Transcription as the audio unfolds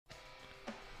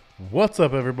What's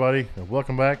up, everybody, and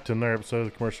welcome back to another episode of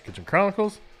the Commercial Kitchen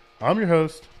Chronicles. I'm your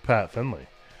host, Pat Finley.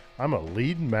 I'm a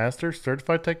lead master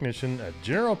certified technician at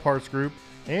General Parts Group,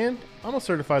 and I'm a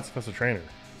certified successor trainer.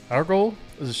 Our goal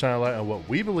is to shine a light on what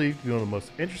we believe to be one of the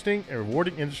most interesting and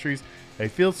rewarding industries a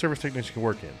field service technician can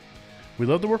work in. We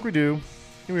love the work we do,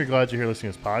 and we're glad you're here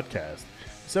listening to this podcast.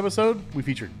 This episode, we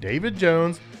feature David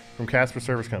Jones from Caspers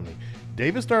Service Company.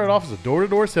 David started off as a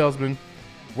door-to-door salesman,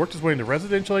 worked his way into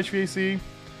residential HVAC,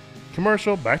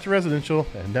 commercial, back to residential,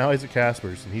 and now he's at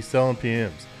Caspers, and he's selling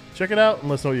PMs. Check it out and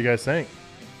let's know what you guys think.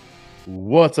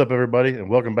 What's up, everybody, and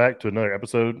welcome back to another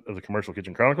episode of the Commercial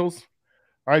Kitchen Chronicles.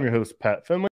 I'm your host, Pat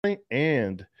Finley,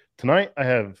 and tonight I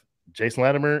have Jason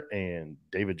Latimer and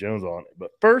David Jones on.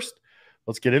 But first,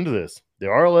 let's get into this. The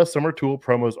RLS Summer Tool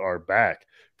promos are back.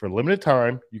 For a limited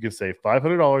time, you can save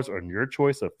 $500 on your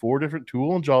choice of 4 different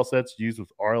tool and jaw sets used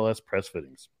with RLS press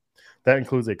fittings. That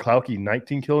includes a Klauke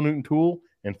 19 kilonewton tool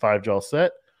and 5-jaw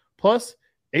set, plus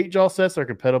 8 jaw sets are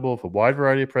compatible with a wide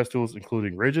variety of press tools,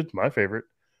 including Rigid, my favorite,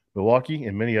 Milwaukee,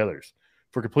 and many others.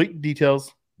 For complete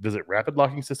details, visit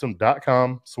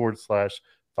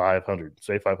rapidlockingsystem.com/500.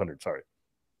 Say 500, sorry.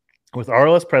 With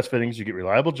RLS press fittings, you get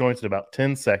reliable joints in about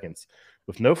 10 seconds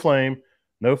with no flame,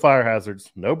 no fire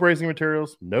hazards, no brazing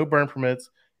materials, no burn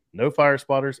permits, no fire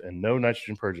spotters, and no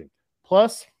nitrogen purging.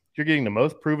 Plus, you're getting the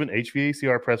most proven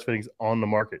HVACR press fittings on the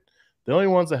market. The only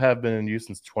ones that have been in use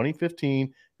since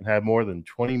 2015 and have more than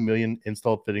 20 million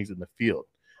installed fittings in the field.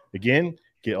 Again,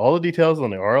 get all the details on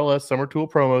the RLS Summer Tool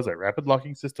promos at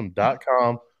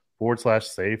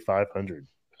rapidlockingsystem.com/save500.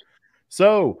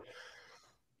 So,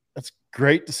 it's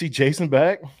great to see Jason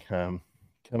back, coming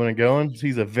and going.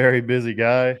 He's a very busy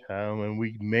guy, and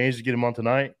we managed to get him on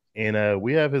tonight. And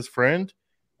we have his friend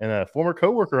and a former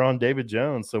coworker on, David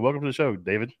Jones. So welcome to the show,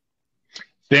 David.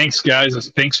 Thanks, guys.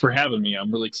 Thanks for having me. I'm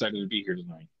really excited to be here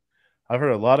tonight. I've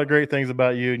heard a lot of great things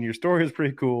about you, and your story is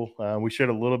pretty cool. We shared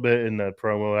a little bit in the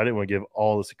promo. I didn't want to give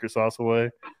all the secret sauce away.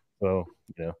 So,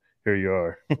 here you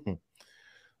are.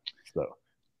 So,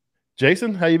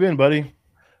 Jason, how you been, buddy?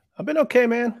 I've been okay,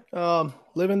 man.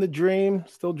 Living the dream,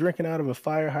 still drinking out of a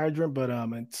fire hydrant, but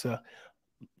it's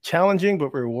challenging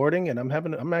but rewarding, and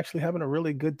I'm actually having a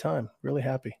really good time. Really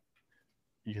happy.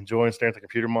 You enjoying staring at the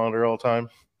computer monitor all the time?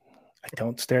 I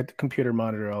don't stare at the computer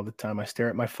monitor all the time. I stare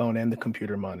at my phone and the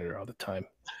computer monitor all the time.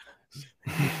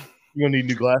 You're gonna need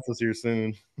new glasses here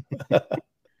soon.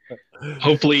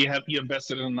 Hopefully you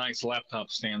invested in a nice laptop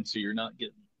stand so you're not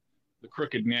getting the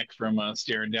crooked neck from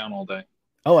staring down all day.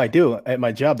 Oh, I do. At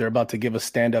my job, they're about to give us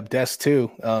stand-up desks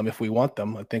too, if we want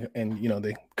them. I think, and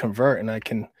they convert, and I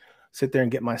can sit there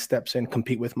and get my steps in,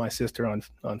 compete with my sister on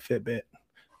Fitbit.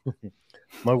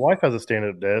 My wife has a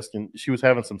stand-up desk, and she was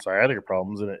having some sciatica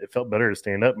problems, and it felt better to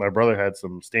stand up. My brother had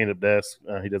some stand-up desks.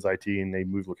 He does IT, and they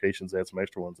move locations. They had some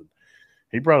extra ones, and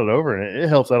he brought it over, and it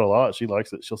helps out a lot. She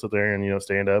likes it. She'll sit there and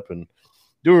stand up and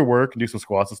do her work and do some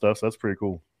squats and stuff. So that's pretty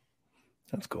cool.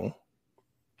 That's cool.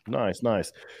 Nice.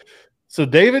 So,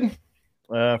 David,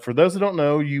 for those who don't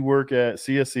know, you work at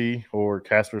CSC or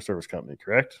Caspers Service Company,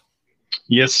 correct?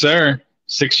 Yes, sir.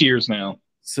 6 years now.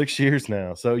 6 years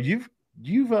now. So you're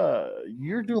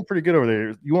doing pretty good over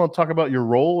there. You want to talk about your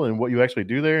role and what you actually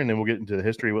do there, and then we'll get into the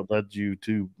history of what led you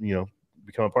to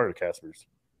become a part of Caspers.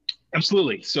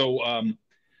 Absolutely. So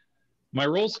my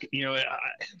roles,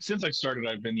 since I started,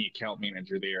 I've been the account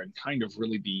manager there, and kind of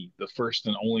really the first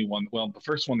and only one. Well, the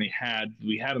first one we had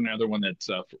another one that's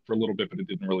for a little bit, but it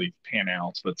didn't really pan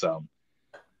out. But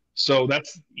so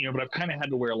that's but I've kind of had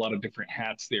to wear a lot of different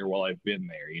hats there while I've been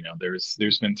there.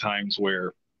 There's been times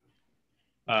where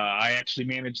I actually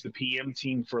managed the PM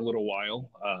team for a little while.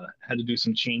 Had to do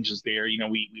some changes there.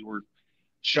 We were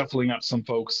shuffling up some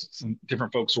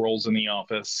different folks' roles in the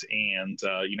office, and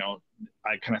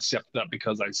I kind of stepped up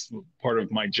because part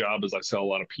of my job is I sell a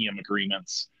lot of PM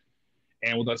agreements,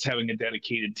 and with us having a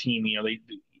dedicated team,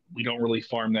 we don't really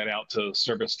farm that out to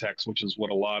service techs, which is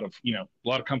what a lot of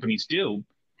companies do,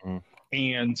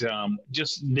 and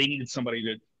just they needed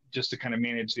somebody to kind of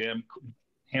manage them,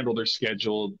 handle their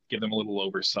schedule, give them a little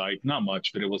oversight. Not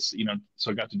much, but it was,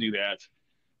 so I got to do that.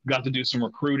 Got to do some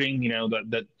recruiting,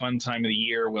 that fun time of the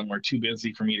year when we're too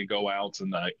busy for me to go out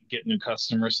and get new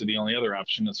customers. So the only other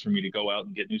option is for me to go out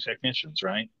and get new technicians,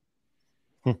 right?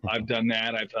 I've done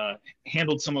that. I've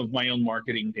handled some of my own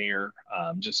marketing there,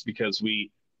 just because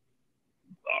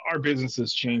our business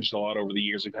has changed a lot over the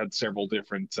years. We've had several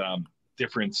different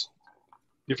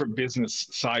business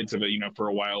sides of it. For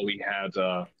a while we had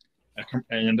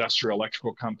an industrial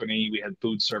electrical company. We had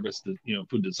food service,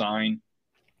 food design.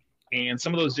 And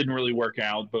some of those didn't really work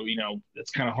out, but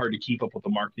it's kind of hard to keep up with the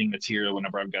marketing material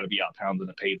whenever I've got to be out pounding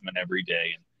the pavement every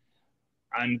day. And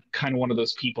I'm kind of one of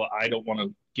those people. I don't want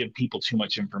to give people too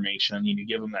much information. You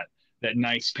give them that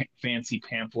nice fancy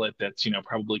pamphlet that's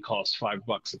probably costs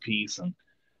 $5 a piece, and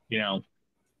you know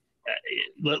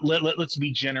let's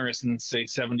be generous and say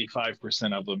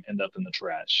 75% of them end up in the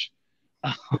trash.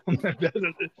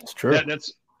 It's true.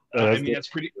 That's I mean that's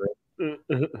pretty.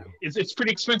 It's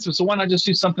pretty expensive. So why not just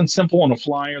do something simple on a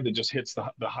flyer that just hits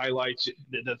the highlights,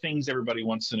 the things everybody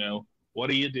wants to know. What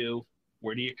do you do?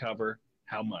 Where do you cover?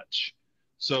 How much?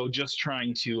 So just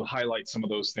trying to highlight some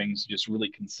of those things just really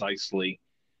concisely.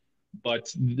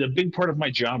 But the big part of my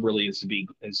job really is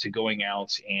to going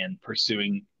out and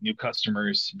pursuing new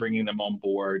customers, bringing them on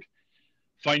board,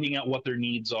 finding out what their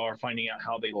needs are, finding out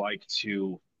how they like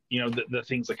to, the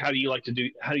things like how do you like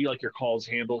your calls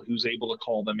handled? Who's able to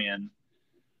call them in?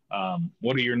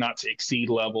 What are your not to exceed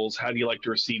levels? How do you like to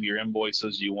receive your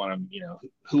invoices? You want them,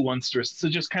 who wants to? So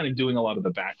just kind of doing a lot of the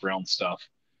background stuff.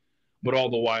 But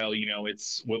all the while,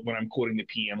 it's when I'm quoting the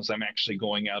PMs, I'm actually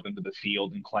going out into the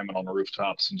field and climbing on the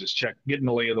rooftops and just getting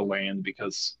the lay of the land,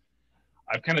 because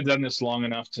I've kind of done this long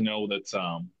enough to know that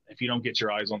if you don't get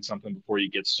your eyes on something before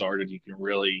you get started, you can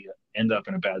really end up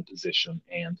in a bad position.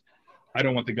 And I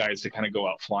don't want the guys to kind of go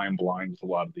out flying blind with a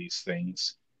lot of these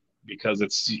things, because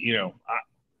it's,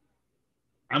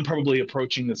 I'm probably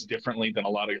approaching this differently than a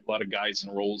lot of guys in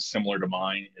roles similar to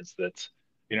mine. Is that,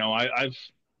 I've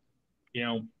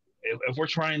if we're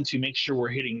trying to make sure we're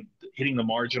hitting the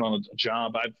margin on a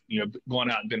job, I've gone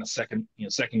out and been a second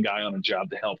guy on a job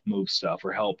to help move stuff,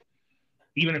 or help,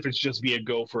 even if it's just be a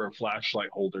go for a flashlight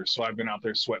holder. So I've been out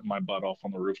there sweating my butt off on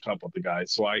the rooftop with the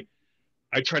guys. So I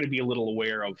try to be a little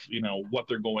aware of what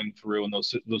they're going through and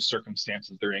those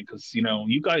circumstances they're in, because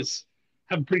you guys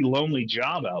have a pretty lonely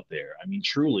job out there. I mean,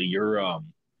 truly, you're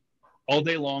all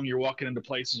day long you're walking into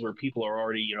places where people are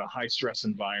already high stress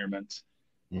environment.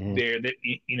 Mm-hmm.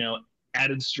 That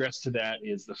added stress to that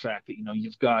is the fact that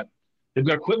they've got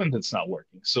equipment that's not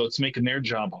working, so it's making their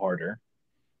job harder.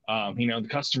 The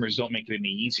customers don't make it any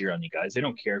easier on you guys. They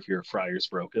don't care if your fryer's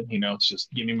broken. It's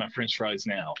just give me my French fries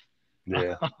now.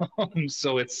 Yeah.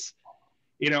 So it's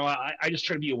I just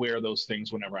try to be aware of those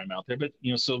things whenever I'm out there. But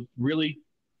so really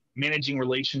managing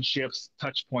relationships,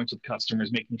 touch points with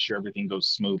customers, making sure everything goes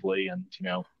smoothly, and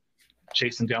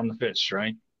chasing down the fish,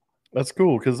 right? That's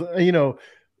cool, because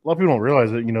a lot of people don't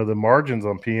realize that, the margins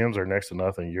on PMs are next to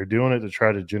nothing. You're doing it to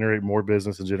try to generate more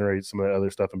business and generate some of that other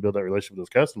stuff and build that relationship with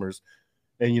those customers.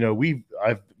 And,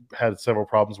 I've had several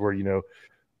problems where,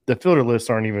 the filter lists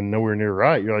aren't even nowhere near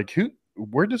right. You're like,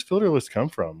 where does filter list come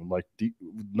from? I'm like,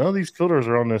 none of these filters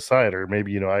are on this site. Or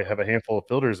maybe, I have a handful of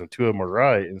filters and two of them are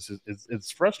right. And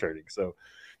it's frustrating. So,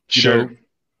 Sure.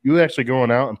 You actually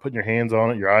going out and putting your hands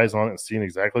on it, your eyes on it, and seeing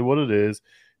exactly what it is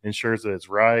ensures that it's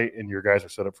right, and your guys are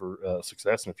set up for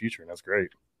success in the future, and that's great.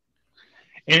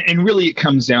 And really, it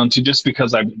comes down to, just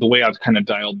because the way I've kind of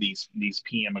dialed these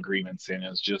PM agreements in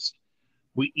is just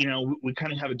we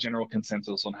kind of have a general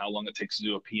consensus on how long it takes to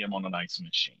do a PM on an ice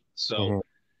machine. So,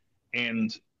 Mm-hmm.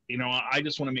 and I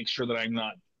just want to make sure that I'm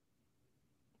not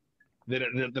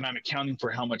that I'm accounting for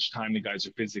how much time the guys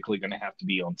are physically going to have to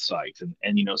be on site,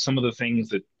 and some of the things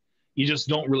that you just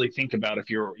don't really think about if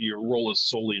your role is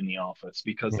solely in the office,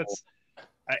 because that's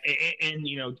and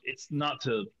it's not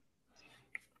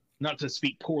to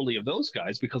speak poorly of those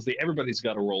guys, because everybody's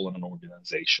got a role in an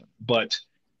organization. But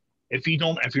if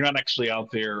you're not actually out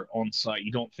there on site,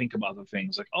 you don't think about the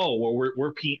things like, oh, well,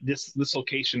 this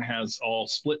location has all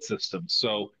split systems.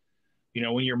 So in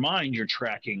your mind you're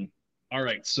tracking, all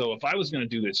right, so if I was going to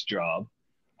do this job,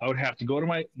 I would have to go to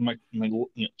my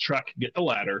truck, get the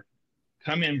ladder,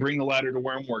 come in, bring the ladder to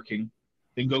where I'm working,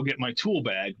 then go get my tool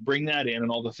bag, bring that in, and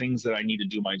all the things that I need to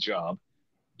do my job,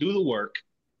 do the work.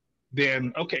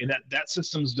 Then, okay, that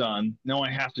system's done. Now I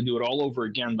have to do it all over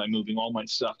again by moving all my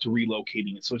stuff to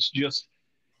relocating it. So it's just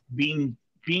being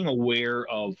aware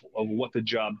of what the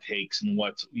job takes, and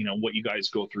what you guys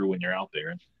go through when you're out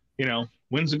there. And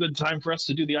when's a good time for us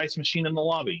to do the ice machine in the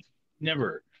lobby?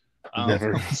 Never.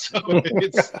 Never. So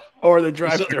it's or the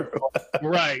drive-through.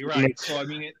 Right. So I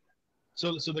mean,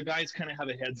 so the guys kind of have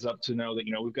a heads up to know that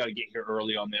we've got to get here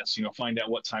early on this. Find out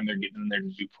what time they're getting in there to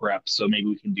do prep, so maybe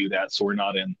we can do that, so we're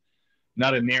not in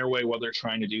their way while they're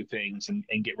trying to do things and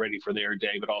get ready for their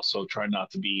day, but also try not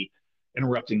to be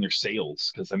interrupting their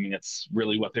sales, because I mean, it's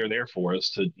really what they're there for,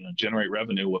 is to generate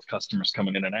revenue with customers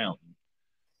coming in and out.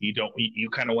 You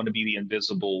kind of want to be the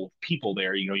invisible people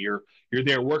there. You're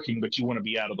there working, but you want to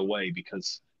be out of the way,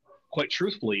 because quite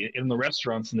truthfully, in the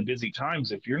restaurants in the busy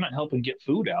times, if you're not helping get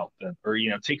food out, or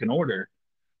take an order,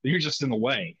 you're just in the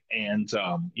way. And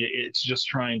it's just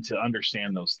trying to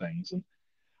understand those things. And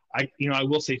I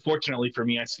will say, fortunately for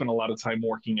me, I spent a lot of time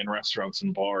working in restaurants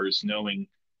and bars,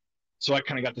 so I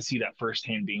kind of got to see that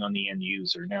firsthand being on the end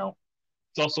user. Now,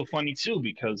 it's also funny too,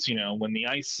 because, when the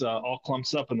ice all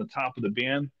clumps up in the top of the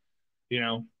bin, you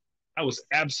know, I was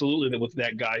absolutely with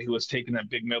that guy who was taking that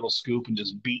big metal scoop and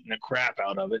just beating the crap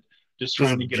out of it, just Just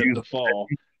trying to get it abuse. to fall.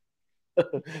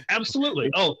 Absolutely.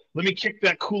 Oh, let me kick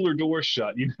that cooler door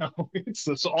shut.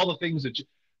 So all the things that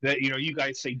you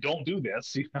guys say don't do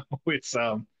this. It's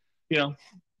you know,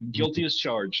 guilty as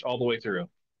charged all the way through.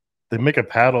 They make a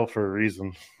paddle for a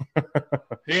reason.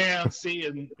 Yeah, see,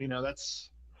 and that's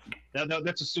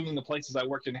assuming the places I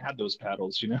worked in had those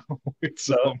paddles. It's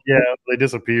Yeah, they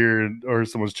disappeared, or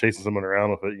someone's chasing someone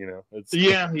around with it. It's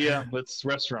yeah, it's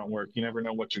restaurant work. You never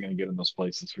know what you're going to get in those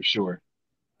places for sure.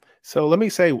 So let me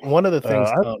say one of the things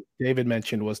I, David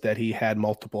mentioned was that he had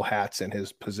multiple hats in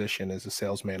his position as a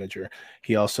sales manager.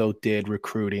 He also did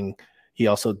recruiting. He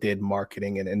also did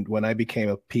marketing. And when I became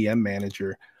a PM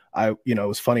manager, it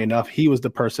was funny enough, he was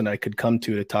the person I could come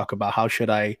to talk about how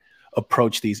should I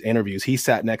approach these interviews. He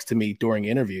sat next to me during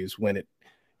interviews when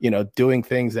doing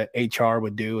things that HR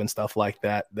would do and stuff like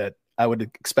that, that I would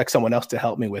expect someone else to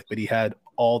help me with, but he had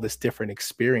all this different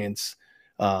experience.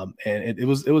 And it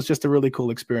was just a really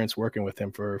cool experience working with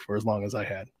him for as long as I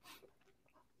had.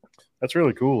 that's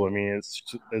really cool. I mean,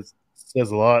 it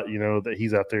says a lot, that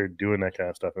he's out there doing that kind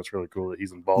of stuff. It's really cool that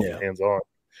he's involved and hands on.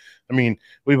 I mean,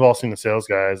 we've all seen the sales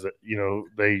guys that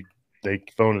they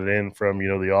phone it in from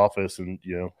the office, and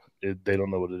they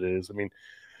don't know what it is. I mean,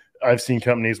 I've seen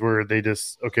companies where they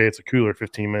just it's a cooler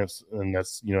 15 minutes, and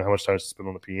that's how much time to spend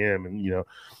on the PM, and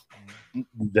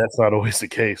that's not always the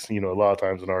case. A lot of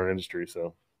times in our industry,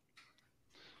 so.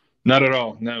 Not at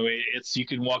all. No, it's you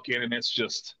can walk in and it's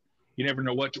just you never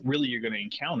know what really you're going to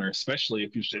encounter, especially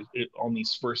if you're on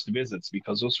these first visits,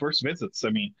 because those first visits, I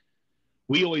mean,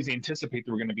 we always anticipate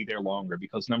that we're going to be there longer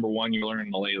because number one, you're learning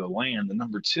the lay of the land, and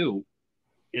number two,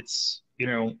 it's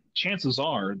chances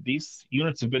are these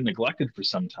units have been neglected for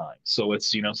some time, so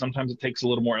it's sometimes it takes a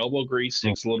little more elbow grease,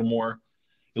 takes a little more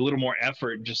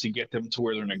effort just to get them to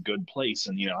where they're in a good place.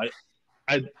 And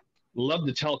I love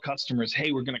to tell customers,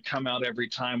 hey, we're going to come out every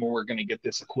time, or we're going to get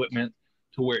this equipment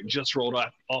to where it just rolled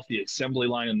off the assembly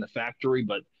line in the factory,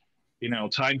 but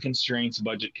time constraints,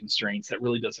 budget constraints, that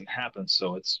really doesn't happen.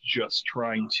 So it's just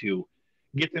trying to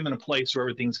get them in a place where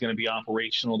everything's going to be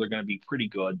operational. They're going to be pretty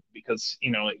good because,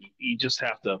 you just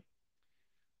have to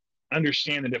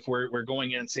understand that if we're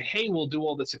going in and say, hey, we'll do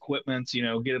all this equipment,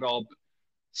 get it all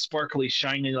sparkly,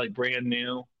 shiny, like brand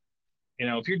new.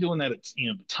 If you're doing that at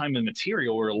time and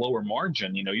material or a lower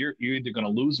margin, you're either going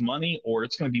to lose money or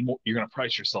it's going to be more, you're going to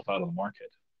price yourself out of the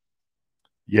market.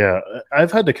 Yeah,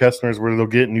 I've had the customers where they'll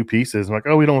get new pieces and like,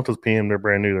 oh, we don't want those PM, they're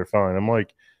brand new, they're fine. I'm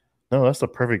like, no, that's the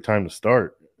perfect time to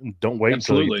start. Don't wait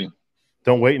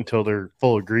until they're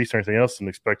full of grease or anything else and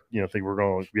expect think we're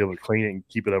going to be able to clean it and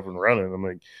keep it up and running. I'm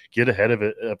like, get ahead of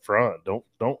it up front.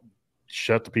 Don't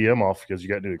shut the PM off because you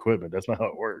got new equipment. That's not how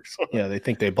it works. Yeah, they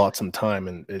think they bought some time,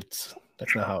 and that's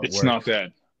not how it works. It's not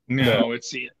that. No,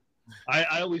 it's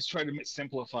I always try to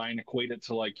simplify and equate it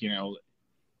to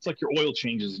it's like your oil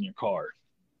changes in your car.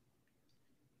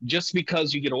 Just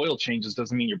because you get oil changes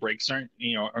doesn't mean your brakes aren't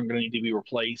going to need to be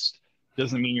replaced.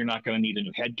 Doesn't mean you're not going to need a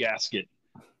new head gasket.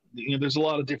 There's a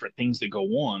lot of different things that go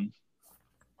on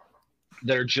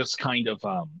that are just kind of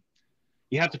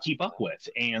you have to keep up with.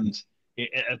 And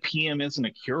a PM isn't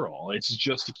a cure-all. It's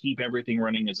just to keep everything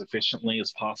running as efficiently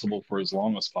as possible for as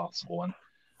long as possible.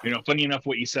 And funny enough,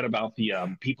 what you said about the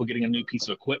people getting a new piece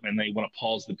of equipment, they want to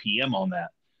pause the PM on that.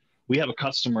 We have a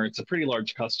customer. It's a pretty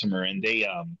large customer, and they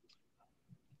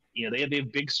they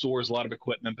have big stores, a lot of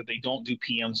equipment, but they don't do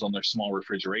PMs on their small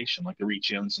refrigeration, like the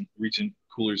reach-in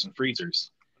coolers and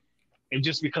freezers. And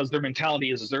just because their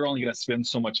mentality is they're only going to spend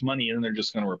so much money and then they're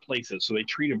just going to replace it. So they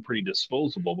treat them pretty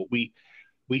disposable. But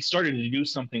we started to do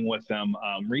something with them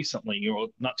recently,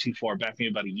 not too far back,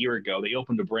 maybe about a year ago. They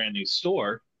opened a brand new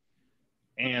store.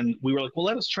 And we were like, well,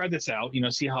 let us try this out,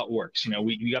 see how it works.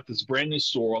 We got this brand new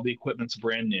store. All the equipment's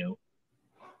brand new.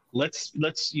 Let's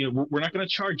we're not going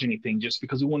to charge anything just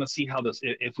because we want to see how this,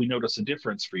 if we notice a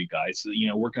difference for you guys,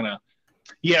 we're going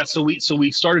to, so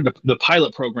we started the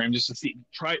pilot program just to see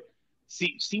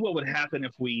what would happen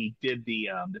if we did the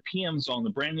PMs on the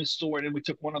brand new store, and then we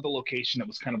took one other location that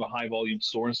was kind of a high volume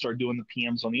store and started doing the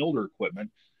PMs on the older equipment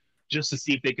just to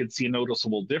see if they could see a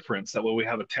noticeable difference. That way we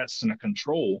have a test and a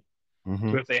control.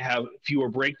 Mm-hmm. So if they have fewer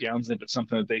breakdowns, if it's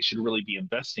something that they should really be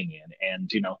investing in.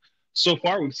 And so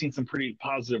far we've seen some pretty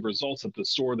positive results at the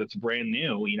store that's brand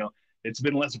new. It's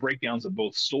been less breakdowns at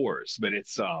both stores, but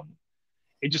it's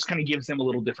it just kind of gives them a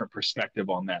little different perspective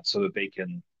on that so that they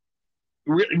can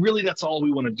really that's all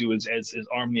we want to do is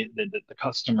arm the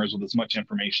customers with as much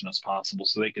information as possible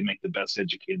so they can make the best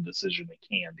educated decision they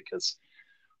can, because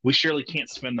we surely can't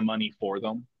spend the money for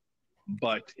them.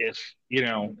 But if,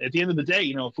 at the end of the day,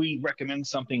 if we recommend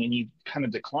something and you kind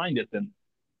of declined it, then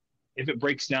if it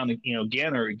breaks down,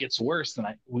 again, or it gets worse, then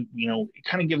it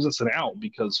kind of gives us an out,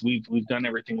 because we've done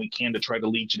everything we can to try to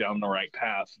lead you down the right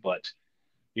path. But,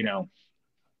 you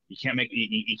can't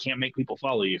make people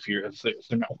follow you if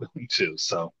they're not willing to.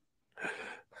 So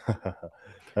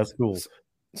that's cool.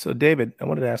 So David, I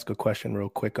wanted to ask a question real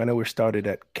quick. I know we started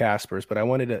at Caspers, but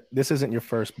this isn't your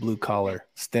first blue collar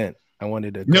stint. I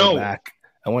wanted to go back.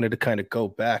 I wanted to kind of go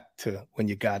back to when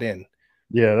you got in.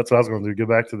 Yeah, that's what I was going to do. Go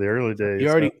back to the early days.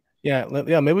 Yeah.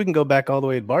 Maybe we can go back all the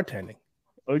way to bartending.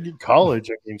 Oh, you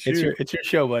college. I mean, it's your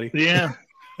show, buddy. Yeah.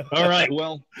 All right.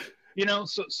 Well,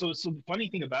 so the funny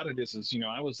thing about it is,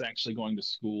 I was actually going to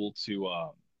school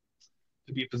to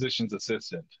be a physician's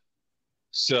assistant.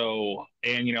 So,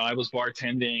 and, I was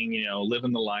bartending,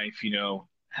 living the life,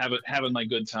 having my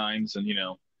good times and,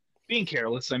 being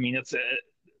careless. I mean, I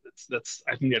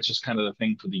think that's just kind of the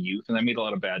thing for the youth. And I made a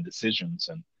lot of bad decisions.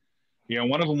 And,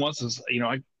 one of them was,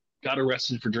 I got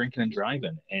arrested for drinking and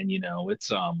driving. And,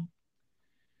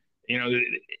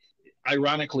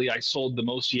 ironically, I sold the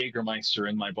most Jägermeister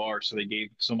in my bar. So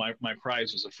my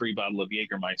prize was a free bottle of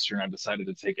Jägermeister, and I decided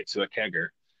to take it to a kegger.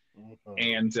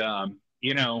 And,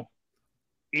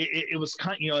 it was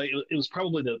it was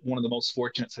probably one of the most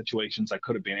fortunate situations I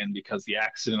could have been in, because the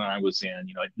accident I was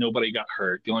in, nobody got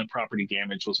hurt. The only property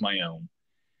damage was my own.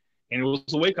 And it was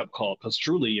a wake up call, because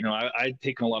truly, I'd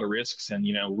taken a lot of risks and,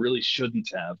 really shouldn't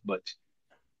have, but,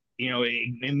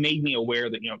 it made me aware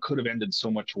that, it could have ended so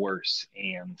much worse.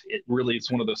 And it's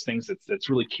one of those things that's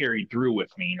really carried through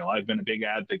with me. I've been a big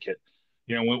advocate,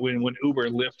 when Uber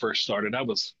and Lyft first started,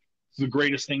 it's the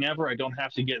greatest thing ever. I don't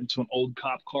have to get into an old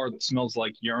cop car that smells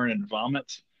like urine and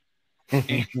vomit.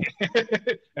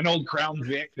 An old Crown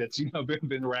Vic that's,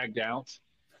 been ragged out.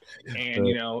 And,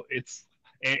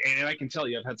 and I can tell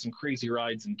you, I've had some crazy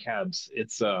rides in cabs.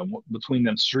 It's between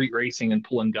them street racing and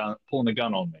pulling a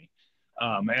gun on me.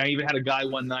 And I even had a guy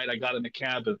one night, I got in the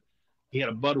cab and he had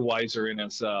a Budweiser in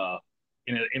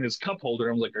his cup holder.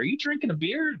 I'm like, "Are you drinking a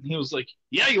beer?" And he was like,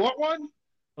 "Yeah, you want one?"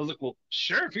 I was like, "Well,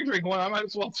 sure. If you're drinking one, I might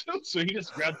as well too." So he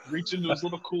just reached into his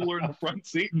little cooler in the front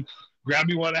seat and grabbed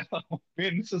me one out.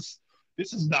 Man,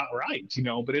 this is not right,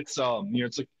 But it's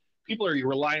it's like people are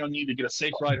relying on you to get a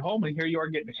safe ride home, and here you are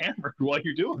getting hammered while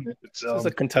you're doing it. It's a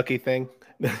Kentucky thing.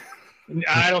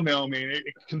 I don't know, man.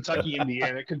 Kentucky,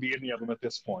 Indiana, it could be any of them at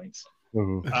this point.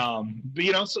 Mm-hmm.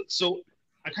 But so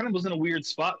I kind of was in a weird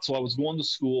spot. So I was going to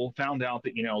school, found out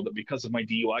that that because of my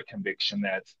DUI conviction,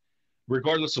 that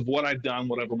regardless of what I've done,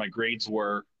 whatever my grades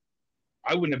were,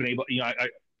 I wouldn't have been able.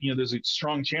 There's a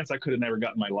strong chance I could have never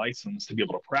gotten my license to be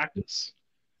able to practice.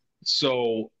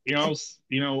 So I was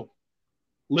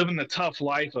living the tough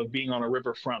life of being on a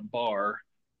riverfront bar,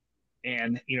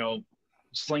 and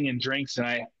slinging drinks. And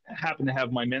I happened to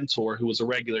have my mentor, who was a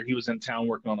regular. He was in town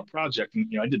working on a project, and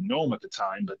I didn't know him at the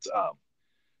time, but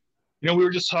we were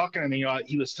just talking, and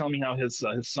he was telling me how his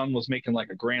son was making like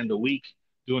 $1,000 a week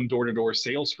doing door-to-door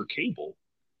sales for cable.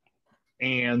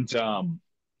 And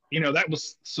that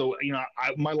was so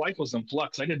my life was in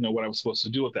flux. I didn't know what I was supposed to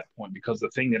do at that point, because the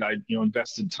thing that I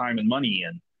invested time and money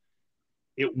in,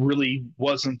 it really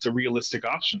wasn't a realistic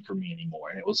option for me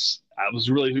anymore. And I was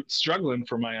really struggling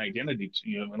for my identity,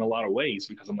 in a lot of ways,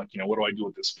 because I'm like, what do I do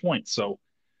at this point? So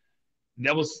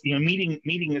that was, meeting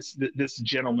this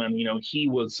gentleman, he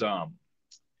was,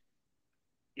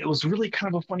 it was really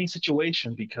kind of a funny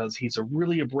situation, because he's a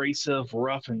really abrasive,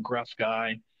 rough and gruff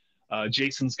guy.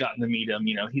 Jason's gotten to meet him,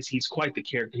 he's quite the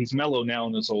character. He's mellow now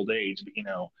in his old age, but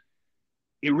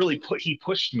it really he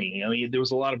pushed me. There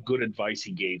was a lot of good advice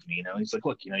he gave me. He's like,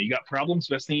 "Look, you got problems.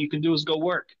 Best thing you can do is go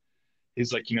work."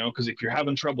 He's like, because if you're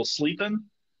having trouble sleeping,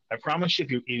 I promise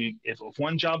you, if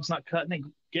one job's not cutting it,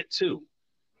 get two.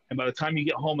 And by the time you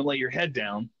get home and lay your head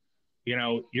down, you're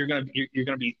not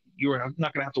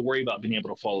gonna have to worry about being able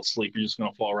to fall asleep. You're just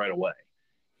gonna fall right away.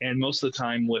 And most of the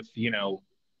time, with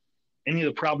any of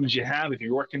the problems you have, if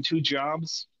you're working two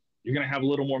jobs, you're going to have a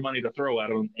little more money to throw at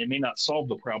them. It may not solve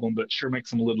the problem, but it sure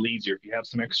makes them a little easier if you have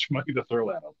some extra money to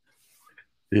throw at them.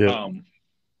 Yeah.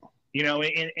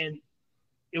 And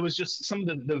it was just some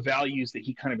of the values that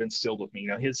he kind of instilled with me.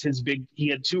 He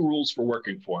had two rules for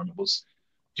working for him. It was,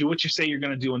 do what you say you're going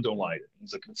to do and don't lie to me.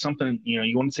 He's like, it's something,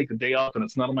 you want to take the day off and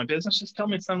it's none of my business, just tell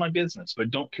me it's none of my business,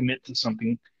 but don't commit to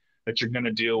something that you're going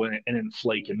to do and then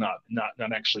flake and not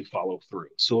actually follow through.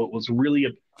 So it was really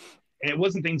and it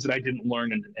wasn't things that I didn't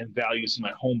learn and values in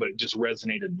my home, but it just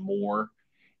resonated more.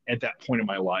 at that point in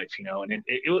my life, and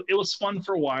it was fun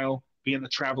for a while being the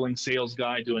traveling sales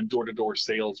guy doing door-to-door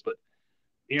sales. But,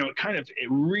 it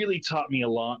really taught me a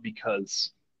lot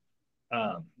because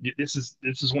this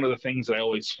is one of the things that I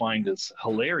always find is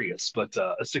hilarious, but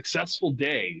a successful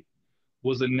day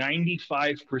was a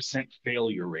 95%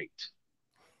 failure rate.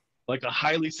 Like a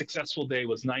highly successful day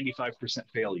was 95%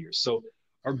 failure. So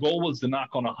our goal was to knock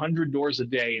on 100 doors a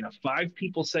day, and if 5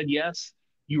 people said yes,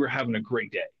 you were having a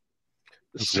great day.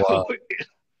 Wow.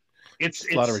 It's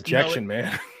a lot of rejection,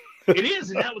 man. It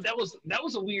is, and that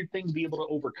was a weird thing to be able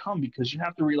to overcome, because you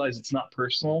have to realize it's not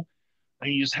personal,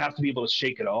 and you just have to be able to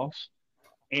shake it off.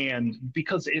 And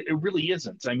because it really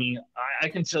isn't. I mean, I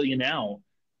can tell you now,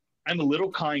 I'm a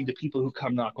little kind to people who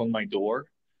come knock on my door,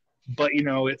 but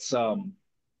it's I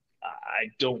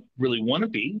don't really want to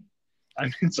be. I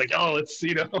mean, it's like, oh, it's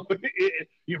you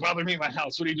bother me in my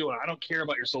house. What are you doing? I don't care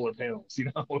about your solar panels.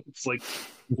 It's like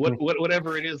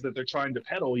whatever it is that they're trying to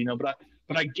peddle.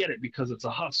 But I get it, because it's a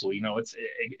hustle. It's,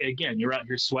 again, you're out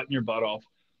here sweating your butt off,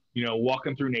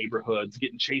 walking through neighborhoods,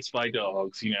 getting chased by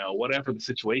dogs, whatever the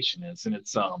situation is, and it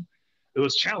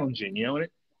was challenging. And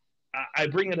I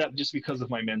bring it up just because of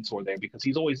my mentor there, because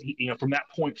he's always, from that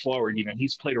point forward,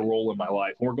 he's played a role in my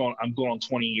life. I'm going on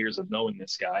 20 years of knowing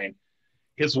this guy, and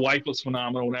his wife was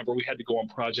phenomenal. Whenever we had to go on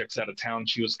projects out of town,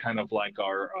 she was kind of like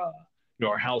our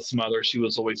house mother. She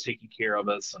was always taking care of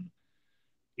us, and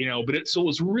but it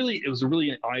was a really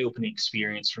an eye-opening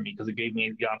experience for me, because it gave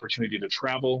me the opportunity to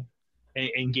travel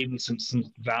and gave me some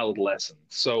valid lessons.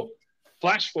 So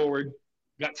flash forward,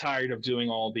 got tired of doing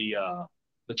all the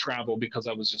travel, because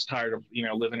I was just tired of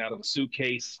living out of a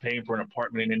suitcase, paying for an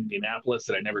apartment in Indianapolis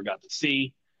that I never got to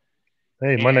see.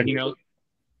 Hey,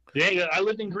 yeah, I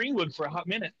lived in Greenwood for a hot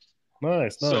minute.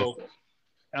 Nice. So,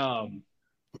 so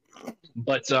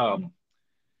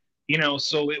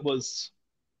it was,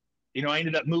 I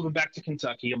ended up moving back to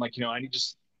Kentucky. I'm like, I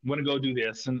just want to go do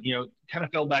this, and kind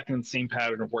of fell back in the same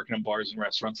pattern of working in bars and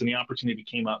restaurants. And the opportunity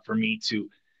came up for me to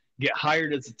get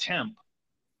hired as a temp,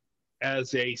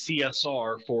 as a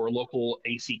CSR for a local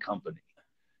AC company.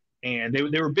 And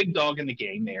they were big dog in the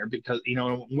game there, because,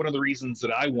 one of the reasons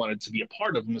that I wanted to be a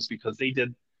part of them is because they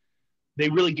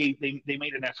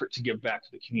made an effort to give back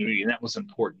to the community. And that was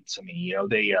important to me.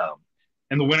 They,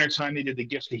 in the wintertime, they did the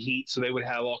gift of heat. So they would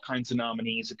have all kinds of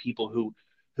nominees of people who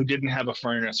didn't have a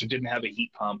furnace or didn't have a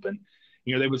heat pump. And,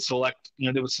 they would select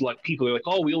people. They're like,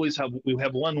 oh, we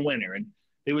have one winner. And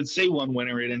they would say one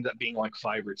winner, it ended up being like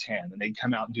 5 or 10, and they'd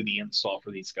come out and do the install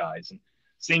for these guys. And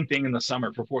same thing in the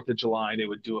summer for 4th of July, they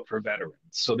would do it for veterans.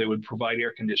 So they would provide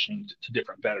air conditioning to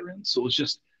different veterans. So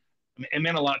it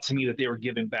meant a lot to me that they were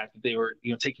giving back, that they were,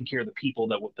 taking care of the people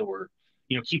that were,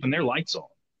 keeping their lights on.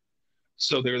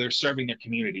 So they're serving their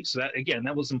community. So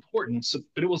that was important. So,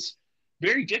 but it was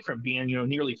very different being,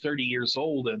 nearly 30 years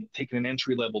old and taking an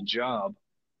entry-level job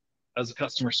as a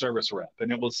customer service rep.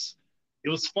 And it was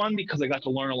fun because I got to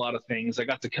learn a lot of things. I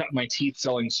got to cut my teeth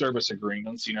selling service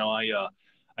agreements. I've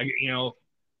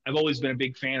always been a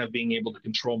big fan of being able to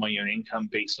control my own income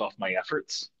based off my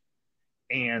efforts.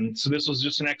 And so this was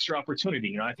just an extra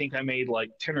opportunity. I think I made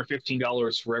like $10 or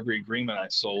 $15 for every agreement I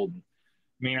sold. I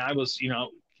mean, I was,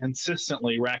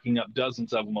 consistently racking up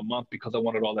dozens of them a month, because I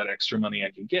wanted all that extra money I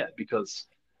could get. Because,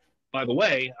 by the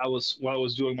way, while I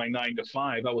was doing my 9 to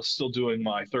 5, I was still doing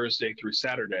my Thursday through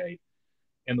Saturday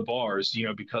in the bars,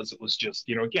 because it was just,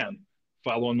 again,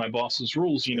 following my boss's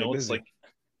rules. It's like,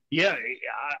 yeah,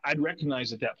 I'd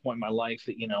recognize at that point in my life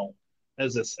that,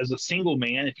 as a single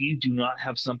man, if you do not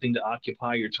have something to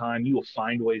occupy your time, you will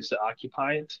find ways to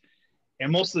occupy it.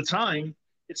 And most of the time,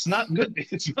 it's not good.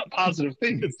 It's not positive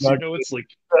things. It's like,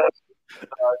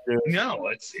 no,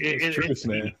 it's truth,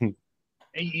 man. And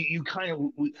you kind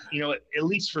of, at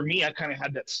least for me, I kind of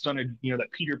had that stunted,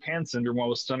 that Peter Pan syndrome while I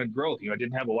was stunted growth. I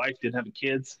didn't have a wife, didn't have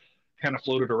kids, kind of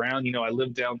floated around. I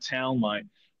lived downtown. My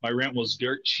rent was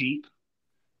dirt cheap.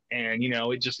 And,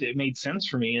 it made sense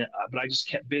for me, but I just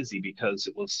kept busy because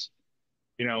it was,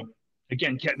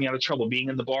 again, kept me out of trouble. Being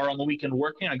in the bar on the weekend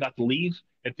working, I got to leave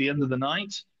at the end of the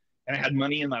night, and I had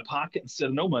money in my pocket instead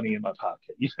of no money in my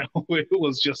pocket. It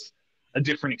was just a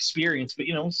different experience. But,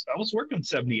 I was working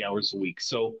 70 hours a week.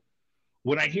 So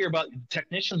when I hear about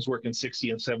technicians working 60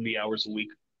 and 70 hours a week,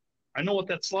 I know what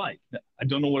that's like. I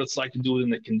don't know what it's like to do it in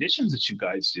the conditions that you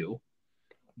guys do.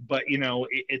 But,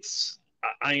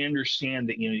 I understand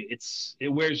that, it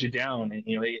wears you down, and,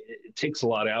 it takes a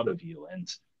lot out of you. And,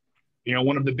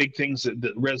 one of the big things that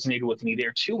resonated with me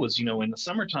there too was, in the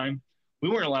summertime, we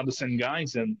weren't allowed to send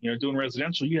guys in, doing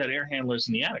residential. You had air handlers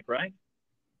in the attic, right?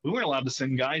 We weren't allowed to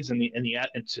send guys into any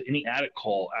attic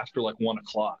call after like 1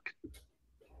 o'clock.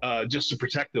 just to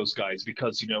protect those guys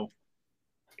because,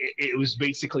 it was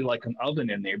basically like an oven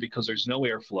in there because there's no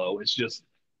airflow. It's just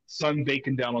sun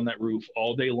baking down on that roof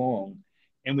all day long.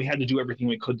 And we had to do everything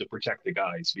we could to protect the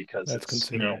guys because That's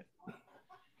considerate.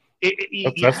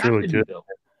 You That's have really to good. do, though.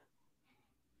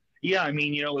 Yeah, I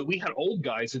mean, we had old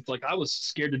guys. It's like I was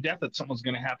scared to death that something was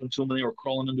going to happen to them and they were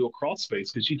crawling into a crawl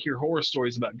space because you'd hear horror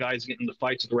stories about guys getting into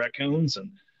fights with raccoons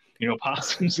and,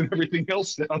 possums and everything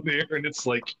else down there. And it's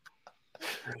like,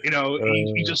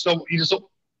 you just don't,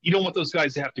 you don't want those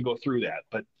guys to have to go through that.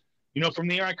 But, from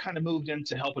there, I kind of moved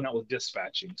into helping out with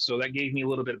dispatching. So that gave me a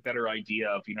little bit better idea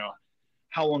of,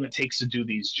 how long it takes to do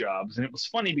these jobs. And it was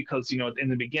funny because, in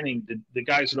the beginning, the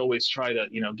guys would always try to,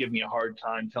 give me a hard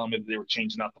time, telling me that they were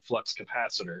changing out the flux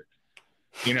capacitor.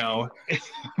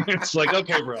 It's like,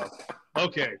 okay, bro,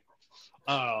 okay.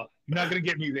 You're not going to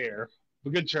get me there,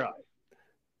 but good try.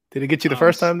 Did it get you the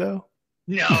first time, though?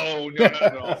 No, not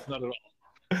at all. Not at all.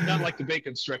 Not like the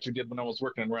bacon stretcher did when I was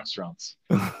working in restaurants.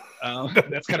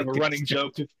 That's kind of a running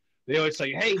joke. They always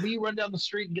say, hey, will you run down the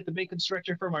street and get the bacon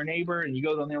stretcher from our neighbor? And you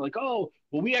go down there like, oh,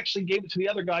 well, we actually gave it to the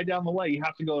other guy down the way. You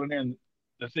have to go in there. And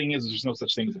the thing is, there's no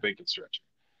such thing as a bacon stretcher.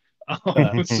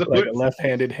 So like a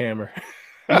left-handed hammer.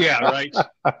 Yeah, right.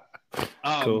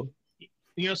 Cool.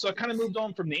 So I kind of moved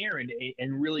on from there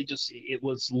and really just, it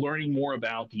was learning more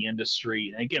about the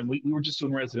industry. And again, we were just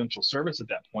doing residential service at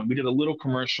that point. We did a little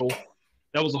commercial.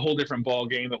 That was a whole different ball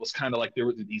game. It was kind of like there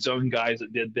were these own guys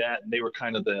that did that. And they were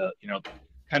kind of the,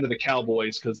 kind of the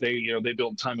cowboys because they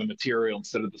built time and material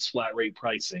instead of this flat rate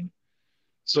pricing.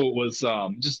 So it was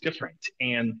just different.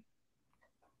 And,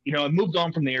 I moved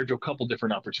on from there to a couple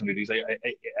different opportunities.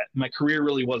 My career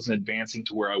really wasn't advancing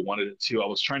to where I wanted it to. I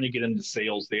was trying to get into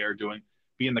sales there,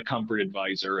 being the comfort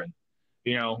advisor. And,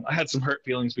 I had some hurt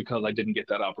feelings because I didn't get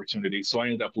that opportunity. So I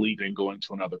ended up leaving and going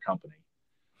to another company.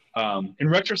 In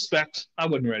retrospect, I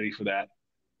wasn't ready for that,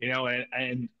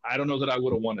 and I don't know that I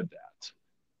would have wanted that.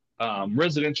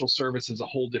 Residential service is a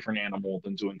whole different animal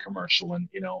than doing commercial. And,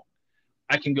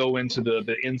 I can go into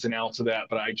the ins and outs of that,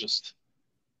 but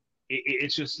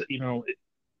it's just,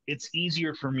 it's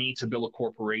easier for me to build a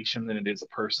corporation than it is a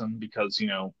person because,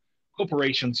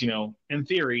 corporations, in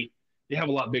theory, they have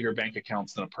a lot bigger bank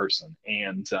accounts than a person.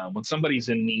 And when somebody's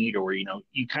in need or,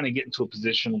 you kind of get into a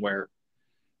position where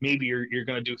maybe you're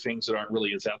going to do things that aren't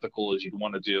really as ethical as you'd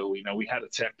want to do. We had a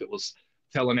tech that was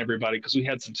telling everybody, because we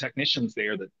had some technicians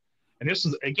there that, and this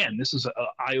is an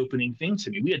eye-opening thing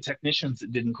to me. We had technicians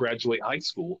that didn't graduate high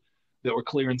school that were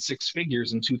clearing six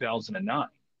figures in 2009,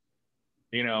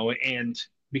 and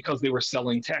because they were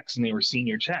selling techs and they were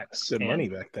senior techs. Good money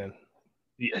back then.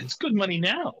 Yeah, it's good money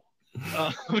now.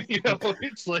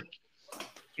 It's like,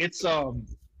 it's,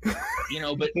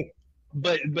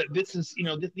 but this is,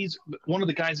 these, one of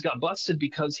the guys got busted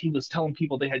because he was telling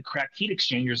people they had cracked heat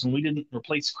exchangers and we didn't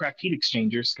replace cracked heat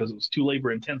exchangers because it was too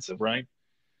labor intensive, right?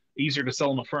 Easier to sell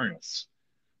them a furnace.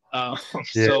 Yeah.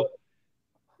 So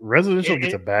residential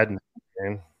gets a bad name,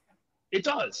 man. It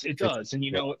does. And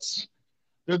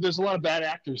there's a lot of bad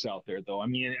actors out there though. I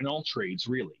mean, in all trades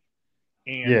really.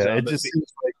 And it just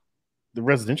seems like the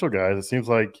residential guys, it seems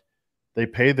like they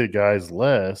pay the guys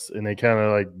less and they kind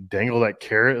of like dangle that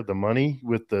carrot of the money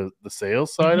with the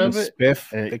sales side of it.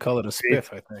 Spiff. And they call it a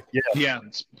spiff, I think. Yeah.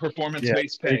 It's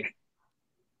performance-based pay.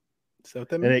 So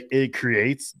it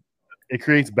creates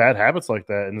bad habits like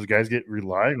that. And those guys get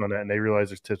relying on that and they realize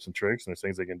there's tips and tricks and there's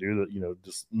things they can do that,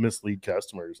 just mislead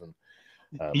customers. And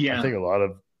I think a lot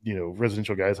of,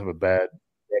 residential guys have a bad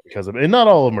because of it. And not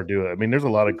all of them are doing it. I mean, there's a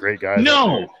lot of great guys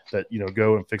that,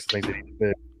 go and fix the things they need to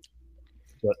fix.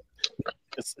 But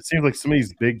it seems like some of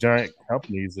these big giant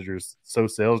companies that are so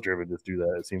sales driven just do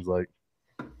that. It seems like.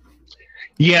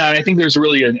 Yeah, I think there's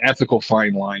really an ethical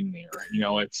fine line there.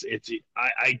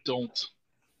 I don't,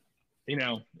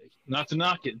 not to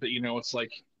knock it, but it's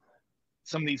like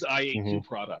some of these IAQ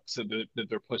products that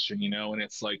they're pushing, and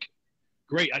it's like,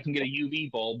 great, I can get a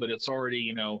UV bulb, but it's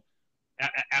already,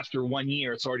 after 1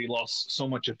 year, it's already lost so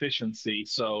much efficiency.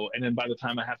 So, and then by the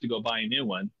time I have to go buy a new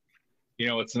one,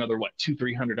 it's another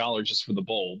 $200-300 just for the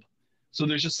bulb. So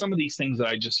there's just some of these things that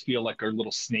I just feel like are a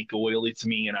little snake oily to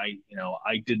me. And I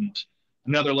didn't.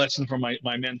 Another lesson from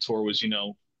my mentor was,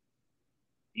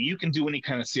 you can do any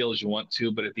kind of sales you want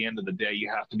to, but at the end of the day, you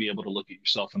have to be able to look at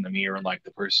yourself in the mirror and like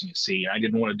the person you see. And I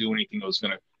didn't want to do anything that was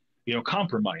going to,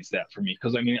 compromise that for me.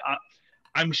 Because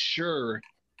I'm sure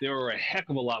there are a heck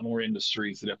of a lot more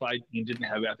industries that if I didn't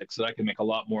have ethics that I could make a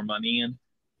lot more money in.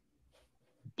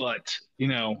 But,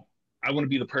 I want to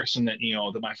be the person that,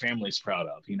 that my family's proud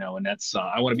of, and that's,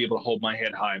 I want to be able to hold my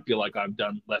head high and feel like I've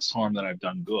done less harm than I've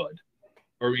done good,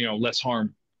 or, less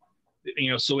harm,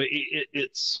 so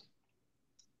it's,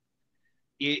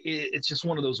 it's just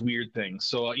one of those weird things.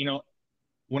 So,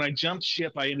 when I jumped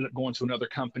ship, I ended up going to another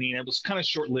company, and it was kind of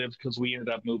short lived because we ended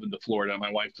up moving to Florida.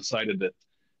 My wife decided that,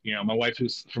 my wife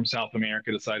who's from South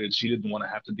America decided she didn't want to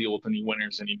have to deal with any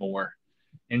winters anymore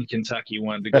in Kentucky,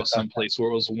 wanted to go someplace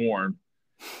where it was warm.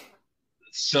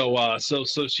 So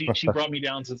she brought me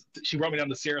down to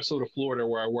Sarasota, Florida,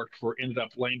 where I worked for. Ended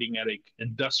up landing at a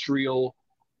industrial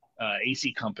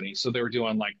AC company. So they were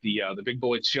doing like the big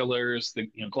boy chillers, the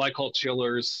glycol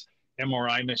chillers,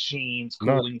 MRI machines,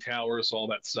 cooling towers, all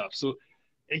that stuff. So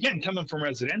again, coming from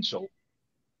residential,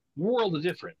 world of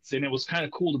difference. And it was kind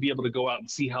of cool to be able to go out and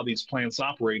see how these plants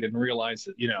operated and realize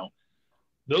that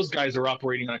those guys are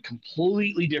operating on a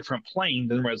completely different plane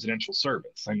than residential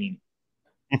service. I mean,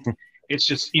 it's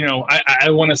just,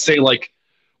 I want to say, like,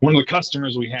 one of the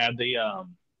customers we had, they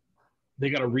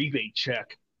got a rebate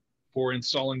check for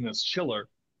installing this chiller,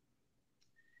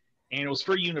 and it was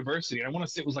for a university. And I want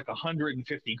to say it was like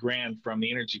 $150,000 from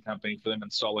the energy company for them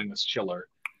installing this chiller.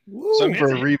 Woo, so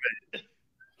for a rebate,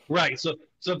 right? So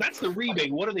if that's the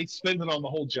rebate, what are they spending on the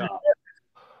whole job?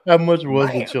 How much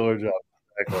was the chiller job?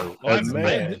 Exactly.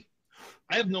 Well,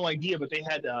 I have no idea, but they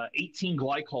had 18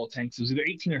 glycol tanks. It was either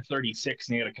 18 or 36,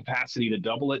 and they had a capacity to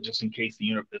double it just in case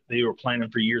they were planning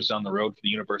for years down the road for the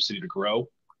university to grow.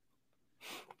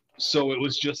 So it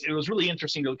was really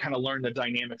interesting to kind of learn the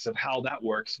dynamics of how that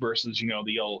works versus,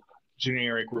 the old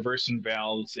generic reversing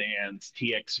valves and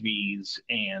TXVs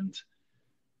and,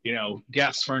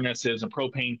 gas furnaces and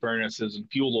propane furnaces and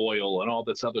fuel oil and all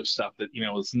this other stuff that,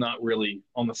 is not really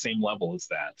on the same level as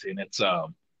that. And it's,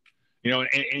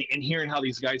 and hearing how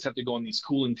these guys have to go on these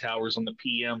cooling towers on the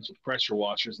PMs with pressure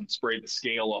washers and spray the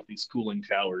scale off these cooling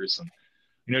towers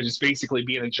and, just basically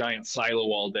being a giant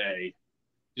silo all day,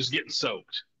 just getting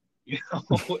soaked,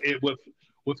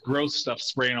 with gross stuff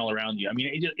spraying all around you. I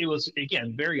mean, it was,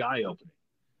 again, very eye-opening.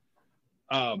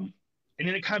 And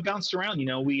then it kind of bounced around,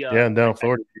 and down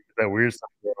Florida, that weird stuff.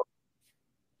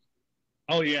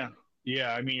 Oh yeah.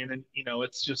 Yeah. I mean, and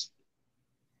it's just,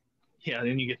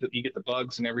 then you get the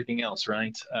bugs and everything else,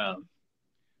 right?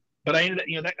 But I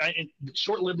ended up, I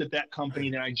short-lived at that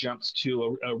company. Then I jumped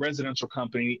to a residential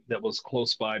company that was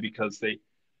close by because that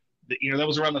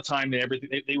was around the time that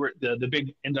they were the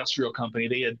big industrial company.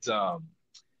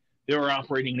 They were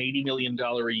operating an $80 million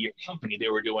a year company. They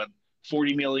were doing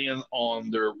 $40 million on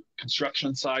their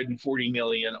construction side and $40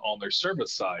 million on their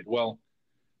service side. Well,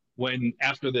 when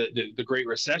after the Great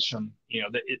Recession,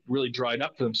 that it really dried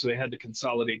up for them, so they had to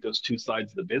consolidate those two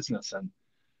sides of the business. And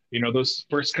those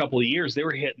first couple of years, they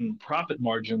were hitting profit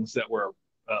margins that were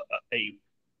a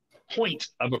point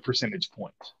of a percentage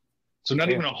point, so not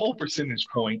even a whole percentage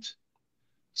point.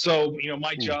 So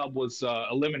my job was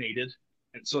eliminated,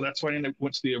 and so that's why I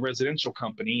went to the residential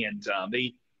company, and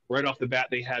they right off the bat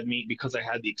they had me because I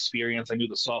had the experience, I knew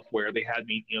the software. They had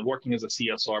me working as a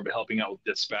CSR, but helping out with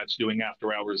dispatch, doing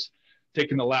after hours,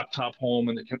 taking the laptop home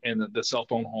and the cell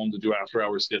phone home to do after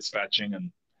hours dispatching.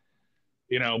 And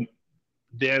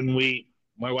then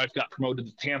my wife got promoted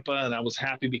to Tampa, and I was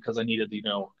happy because I needed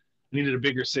a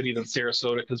bigger city than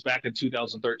Sarasota, because back in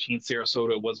 2013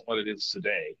 Sarasota wasn't what it is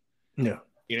today. Yeah.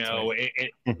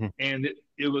 And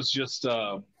it was just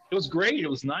it was great. It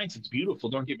was nice. It's beautiful.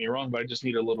 Don't get me wrong, but I just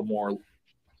need a little more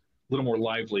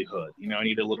livelihood. I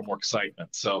need a little more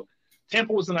excitement. So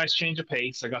Tampa was a nice change of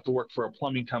pace. I got to work for a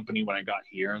plumbing company when I got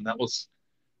here, and that was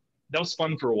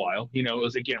fun for a while.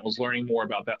 It was learning more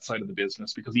about that side of the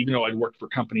business, because even though I'd worked for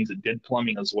companies that did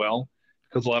plumbing as well,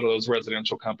 because a lot of those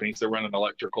residential companies, they're running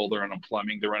electrical, they're running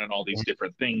plumbing, they're running all these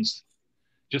different things,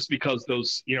 just because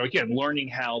those, again, learning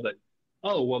how that,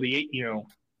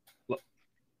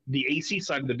 the AC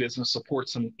side of the business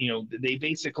supports them. They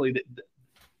basically,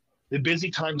 the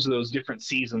busy times of those different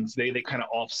seasons, they kind of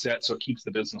offset, so it keeps the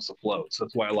business afloat. So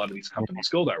that's why a lot of these companies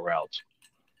go that route.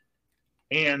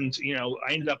 And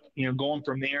I ended up going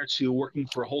from there to working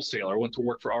for a wholesaler. I went to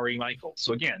work for R.E. Michael.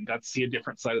 So again, got to see a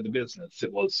different side of the business.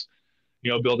 It was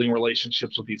building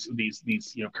relationships with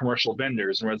these commercial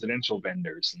vendors and residential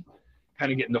vendors, and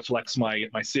kind of getting to flex my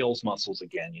sales muscles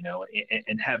again,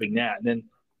 and having that. And then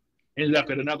ended up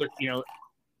at another,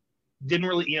 didn't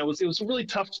really, it was really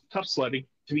tough sledding,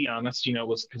 to be honest,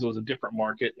 was because it was a different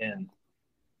market. And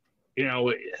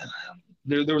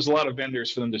there was a lot of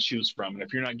vendors for them to choose from, and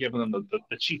if you're not giving them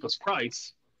the cheapest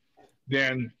price,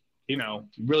 then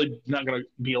really not going to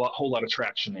be a whole lot of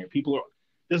traction there.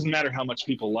 Doesn't matter how much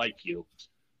people like you.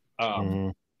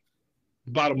 Bottom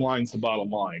line's the bottom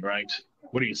line, right?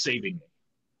 What are you saving me?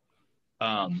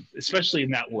 Especially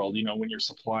in that world, when you're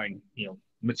supplying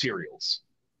materials.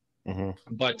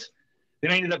 But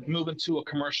then I ended up moving to a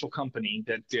commercial company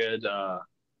that did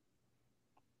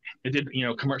I did,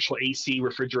 commercial AC,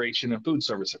 refrigeration, and food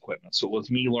service equipment. So it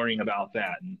was me learning about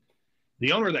that. And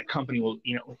the owner of that company was,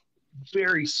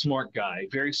 very smart guy,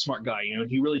 very smart guy.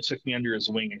 He really took me under his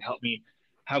wing and helped me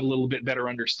have a little bit better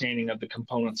understanding of the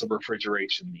components of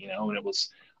refrigeration, and it was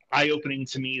eye-opening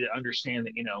to me to understand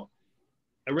that,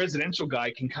 a residential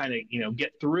guy can kind of,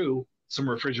 get through some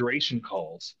refrigeration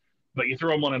calls, but you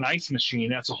throw them on an ice machine,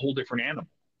 that's a whole different animal.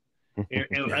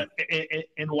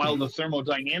 And while the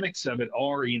thermodynamics of it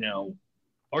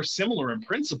are similar in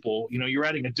principle, you're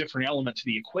adding a different element to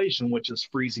the equation, which is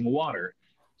freezing water.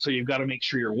 So you've got to make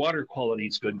sure your water quality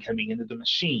is good coming into the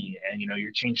machine, and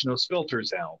you're changing those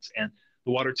filters out, and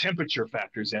the water temperature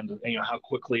factors in, how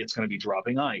quickly it's going to be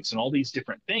dropping ice, and all these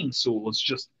different things. So it was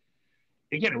just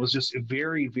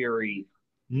very, very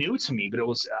new to me, but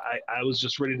I was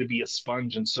just ready to be a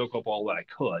sponge and soak up all that I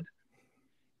could.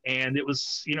 And it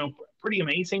was, pretty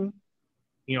amazing.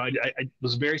 I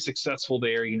was very successful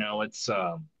there. It's,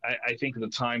 I think at the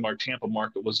time our Tampa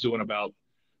market was doing about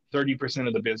 30%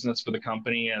 of the business for the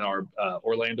company, and our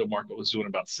Orlando market was doing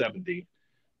about 70.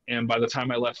 And by the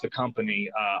time I left the company,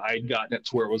 I'd gotten it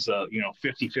to where it was a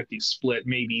 50-50 split,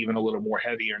 maybe even a little more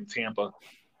heavier in Tampa.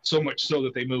 So much so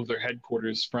that they moved their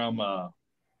headquarters from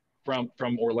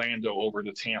Orlando over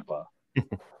to Tampa.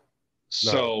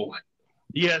 So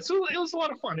yeah, so it was a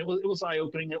lot of fun. It was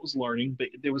eye-opening. It was learning, but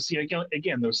there was again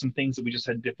there were some things that we just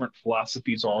had different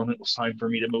philosophies on. It was time for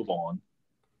me to move on,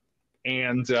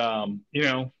 and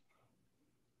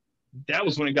that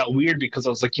was when it got weird, because I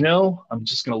was like, I'm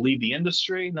just going to leave the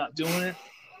industry, not doing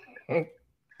it.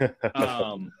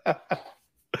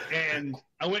 And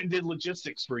I went and did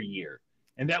logistics for a year,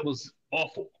 and that was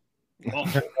awful.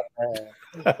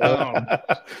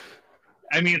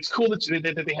 It's cool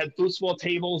that they had foosball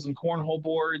tables and cornhole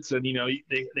boards, and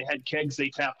they had kegs they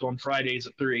tapped on Fridays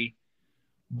at 3.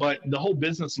 But the whole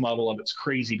business model of it's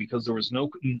crazy, because there was no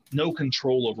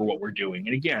control over what we're doing.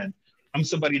 And again, I'm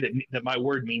somebody that my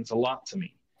word means a lot to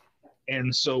me.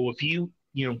 And so if you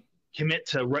commit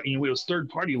to, it was third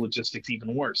party logistics,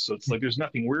 even worse. So it's like there's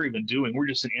nothing we're even doing. We're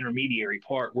just an intermediary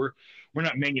part. We're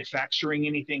not manufacturing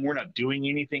anything. We're not doing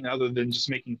anything other than just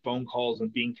making phone calls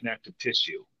and being connective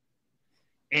tissue.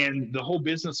 And the whole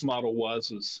business model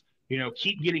was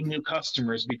keep getting new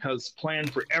customers, because plan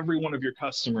for every one of your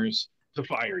customers to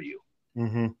fire you.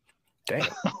 Mm-hmm. Damn.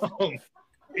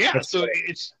 Yeah. So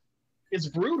it's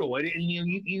brutal. And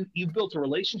you built a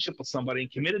relationship with somebody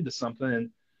and committed to something, and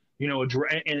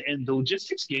and the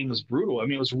logistics game was brutal.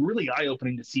 It was really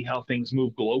eye-opening to see how things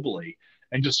move globally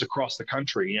and just across the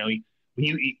country.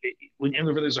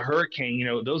 Whenever there's a hurricane,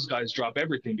 those guys drop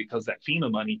everything, because that FEMA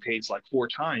money pays like 4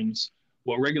 times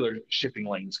what regular shipping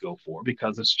lanes go for,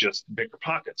 because it's just bigger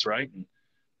pockets, right?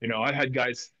 And I had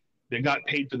guys that got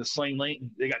paid for the same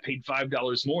lane, they got paid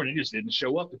 $5 more, and they just didn't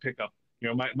show up to pick up.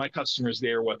 My customers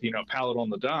there with a pallet on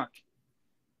the dock,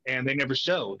 and they never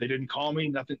show. They didn't call me,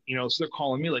 nothing. So they're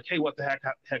calling me like, "Hey, what the heck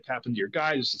happened to your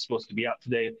guy who's supposed to be out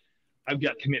today? I've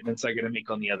got commitments I got to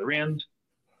make on the other end."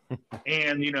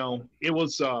 And it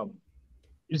was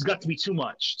it's got to be too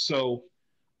much. So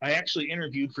I actually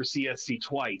interviewed for CSC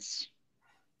twice,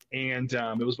 and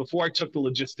it was before I took the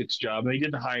logistics job, and they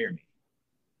didn't hire me.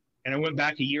 And I went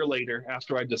back a year later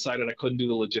after I decided I couldn't do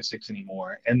the logistics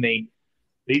anymore, and they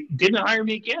didn't hire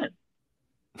me again.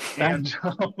 And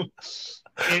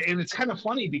and it's kind of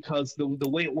funny, because the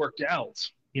way it worked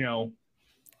out,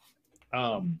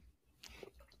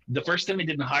 the first time they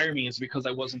didn't hire me is because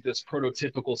I wasn't this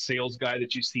prototypical sales guy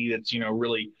that you see that's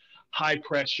really high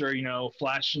pressure,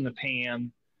 flash in the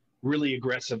pan, really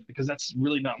aggressive, because that's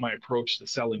really not my approach to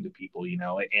selling to people,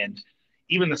 And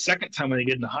even the second time when they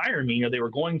didn't hire me, they were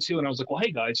going to, and I was like, well,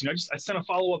 hey guys, I sent a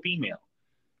follow-up email.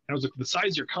 And I was like, the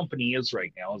size your company is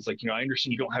right now, I was like, I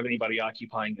understand you don't have anybody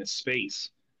occupying this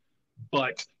space,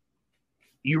 but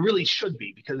you really should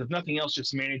be, because if nothing else,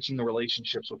 just managing the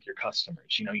relationships with your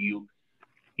customers.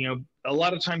 A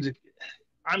lot of times,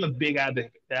 I'm a big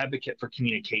advocate for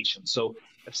communication. So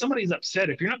if somebody's upset,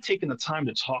 if you're not taking the time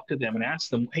to talk to them and ask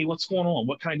them, hey, what's going on?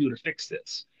 What can I do to fix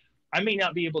this? I may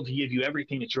not be able to give you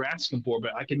everything that you're asking for,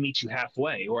 but I can meet you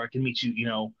halfway, or I can meet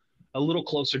you, a little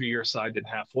closer to your side than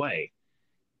halfway.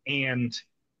 And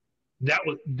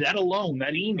that alone,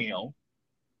 that email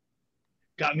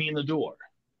got me in the door.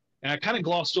 And I kind of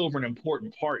glossed over an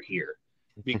important part here,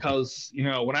 because,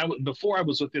 before I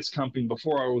was with this company,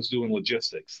 before I was doing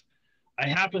logistics, I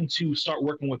happened to start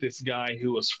working with this guy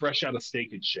who was fresh out of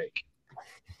Steak and Shake.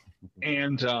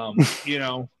 And,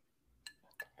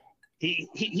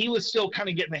 he was still kind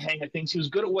of getting the hang of things. He was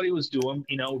good at what he was doing,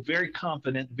 very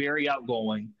confident, very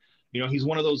outgoing. He's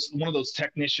one of those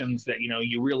technicians that,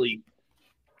 you really,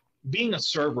 being a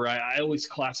server, I always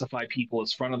classify people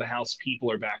as front of the house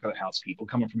people or back of the house people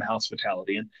coming from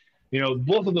hospitality. And,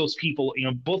 both of those people,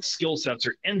 both skill sets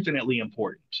are infinitely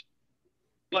important,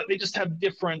 but they just have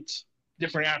different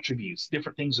attributes,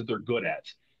 different things that they're good at.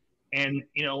 And,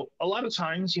 a lot of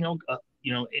times, and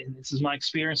this is my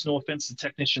experience, no offense to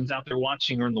technicians out there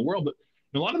watching or in the world, but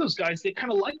a lot of those guys, they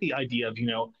kind of like the idea of,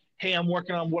 hey, I'm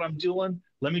working on what I'm doing.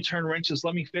 Let me turn wrenches.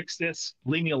 Let me fix this.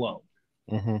 Leave me alone.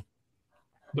 Mm-hmm.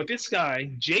 But this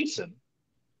guy, Jason,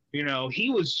 he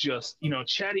was just,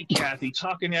 chatty Cathy,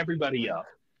 talking everybody up,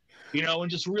 and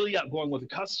just really outgoing with the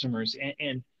customers.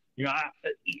 And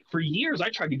for years, I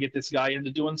tried to get this guy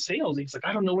into doing sales. He's like,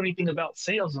 I don't know anything about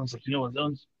sales. And I was like, you want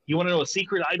to know a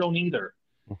secret? I don't either.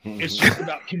 It's just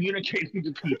about communicating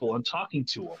to people and talking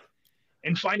to them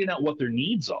and finding out what their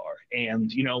needs are. And,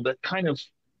 that kind of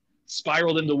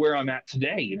spiraled into where I'm at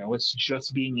today. It's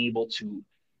just being able to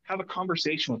have a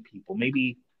conversation with people.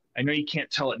 Maybe, I know you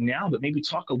can't tell it now, but maybe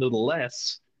talk a little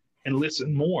less and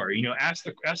listen more. Ask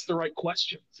the right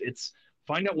questions. It's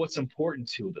find out what's important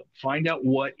to them. Find out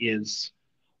what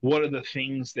are the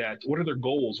things what are their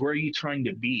goals? Where are you trying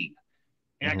to be?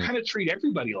 And I kind of treat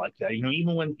everybody like that.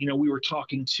 Even when, we were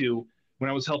talking when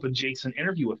I was helping Jason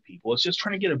interview with people, it's just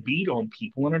trying to get a beat on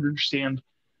people and understand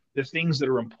the things that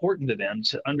are important to them,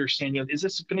 to understand, is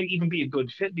this going to even be a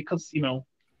good fit? Because,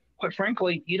 quite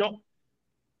frankly, you don't,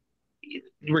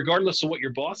 regardless of what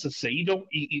your bosses say,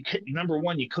 number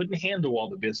one, you couldn't handle all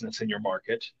the business in your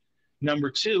market.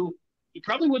 Number two, you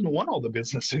probably wouldn't want all the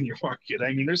business in your market.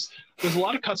 I mean, there's a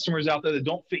lot of customers out there that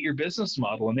don't fit your business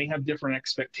model, and they have different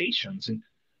expectations. And,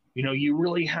 you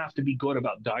really have to be good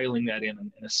about dialing that in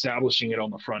and establishing it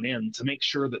on the front end to make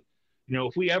sure that,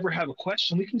 if we ever have a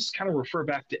question, we can just kind of refer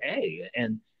back to A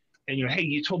and, hey,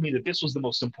 you told me that this was the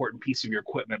most important piece of your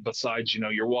equipment besides,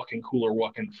 your walk-in cooler,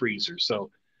 walk-in freezer. So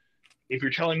if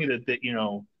you're telling me that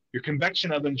your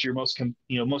convection oven's your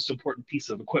most important piece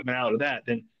of equipment out of that,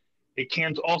 then it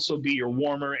can't also be your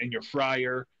warmer and your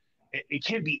fryer. It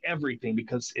can't be everything,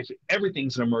 because if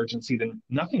everything's an emergency, then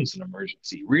nothing's an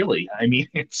emergency, really. I mean,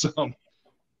 it's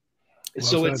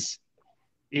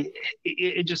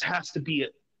it just has to be a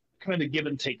kind of a give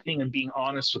and take thing, and being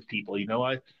honest with people.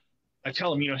 I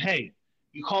tell them, hey,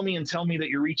 you call me and tell me that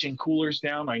you're reaching coolers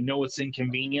down. I know it's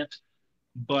inconvenient,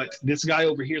 but this guy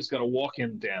over here's got a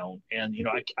walk-in down, and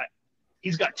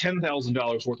he's got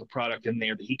 $10,000 worth of product in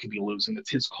there that he could be losing.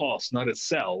 It's his cost, not his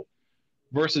sell,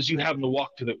 versus you having to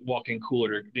walk to the walk-in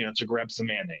cooler to grab some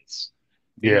mayonnaise.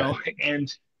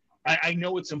 And I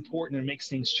know it's important and makes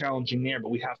things challenging there,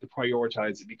 but we have to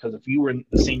prioritize it, because if you were in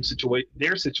the same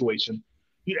their situation,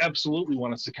 you'd absolutely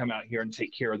want us to come out here and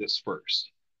take care of this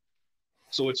first.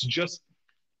 So it's just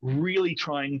really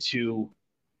trying to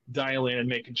dial in and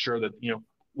making sure that,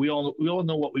 we all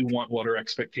know what we want, what our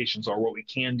expectations are, what we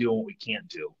can do and what we can't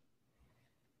do.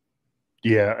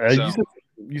 Yeah.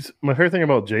 My favorite thing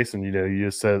about Jason, you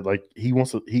just said, like, he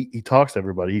talks to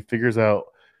everybody. He figures out,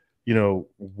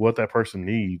 what that person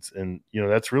needs. And,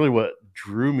 that's really what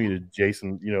drew me to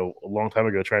Jason, a long time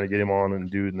ago, trying to get him on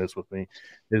and doing this with me,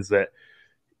 is that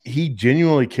he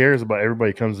genuinely cares about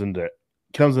everybody comes into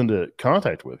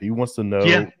contact with. He wants to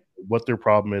know what their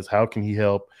problem is. How can he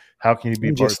help? How can he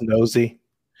be just nosy?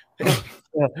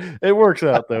 It works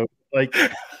out though. Like,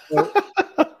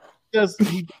 he's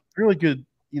really good.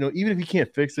 Even if he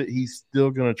can't fix it, he's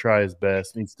still going to try his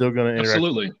best, and he's still going to interact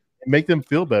and make them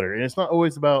feel better. And it's not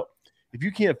always about, if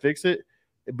you can't fix it,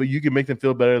 but you can make them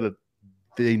feel better that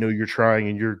they know you're trying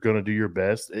and you're going to do your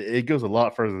best. It goes a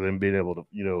lot further than being able to,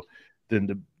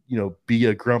 be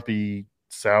a grumpy,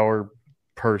 sour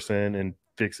person and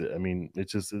fix it. I mean,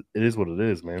 it is what it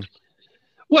is, man.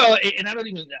 Well, and I don't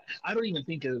even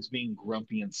think it as being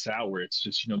grumpy and sour. It's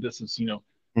just, this is,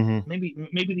 maybe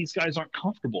these guys aren't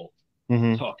comfortable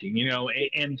talking,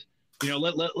 and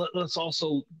let's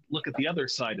also look at the other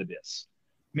side of this.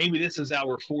 Maybe this is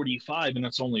hour 45 and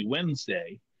it's only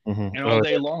Wednesday, and all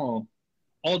day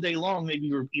long, maybe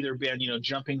you've either been,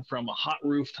 jumping from a hot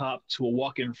rooftop to a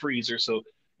walk-in freezer. So,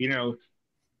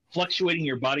 fluctuating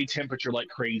your body temperature like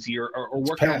crazy, or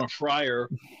working on a fryer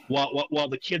while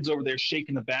the kid's over there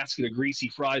shaking the basket of greasy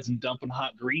fries and dumping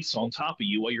hot grease on top of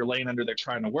you while you're laying under there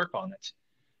trying to work on it.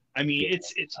 I mean,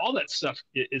 it's all that stuff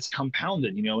is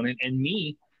compounded, and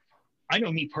me, I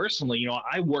know me personally,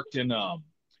 I worked in, I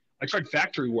tried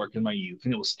factory work in my youth,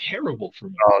 and it was terrible for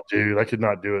me. Oh, dude, I could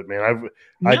not do it, man.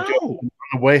 On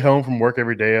the way home from work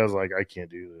every day, I was like, I can't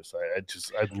do this.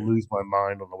 I'd lose my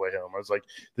mind on the way home. I was like,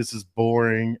 this is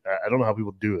boring. I don't know how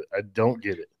people do it. I don't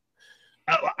get it.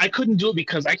 I couldn't do it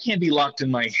because I can't be locked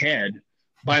in my head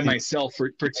by myself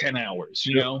for 10 hours.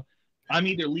 I'm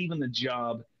either leaving the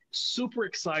job super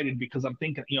excited because I'm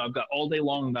thinking, I've got all day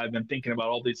long and I've been thinking about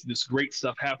all this great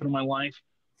stuff happening in my life,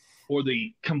 or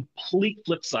the complete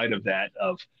flip side of that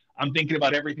of I'm thinking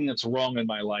about everything that's wrong in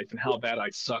my life and how bad I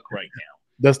suck right now.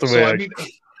 That's the So way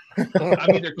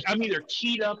I'm either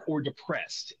keyed up or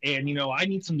depressed, and I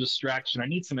need some distraction. I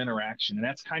need some interaction, and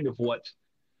that's kind of what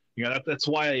that's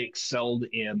why I excelled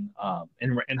in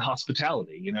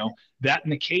hospitality. That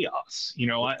and the chaos.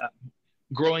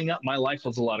 Growing up, my life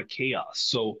was a lot of chaos.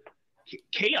 So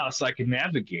chaos I can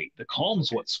navigate. The calm's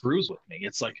what screws with me.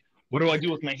 It's like, what do I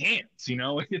do with my hands?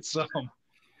 It's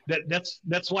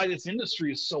that's why this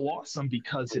industry is so awesome,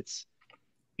 because it's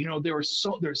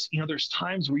there's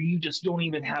times where you just don't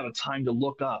even have a time to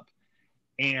look up,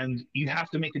 and you have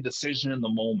to make a decision in the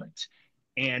moment.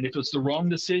 And if it's the wrong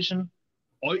decision,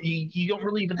 you don't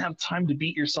really even have time to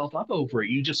beat yourself up over it.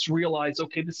 You just realize,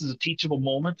 okay, this is a teachable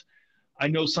moment. I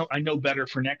know better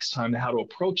for next time how to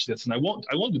approach this, and I won't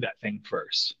do that thing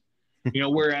first.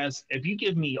 Whereas if you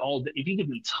give me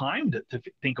time to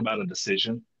think about a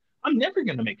decision, I'm never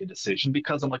going to make a decision,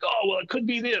 because I'm like, oh, well, it could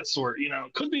be this, or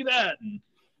it could be that, and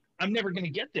I'm never going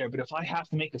to get there. But if I have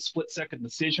to make a split-second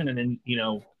decision and then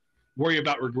worry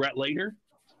about regret later,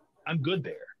 I'm good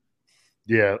there.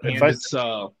 Yeah, and if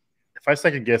I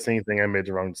second guess anything, I made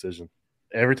the wrong decision.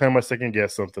 Every time I second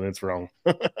guess something, it's wrong.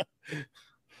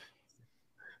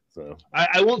 So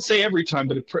I won't say every time,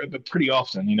 but pretty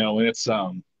often, and it's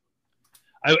and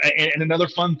another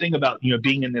fun thing about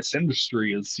being in this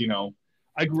industry is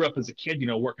I grew up as a kid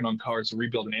working on cars and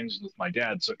rebuilding engines with my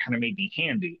dad, so it kind of made me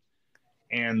handy,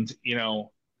 and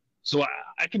so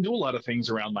I can do a lot of things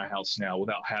around my house now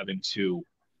without having to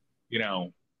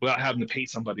pay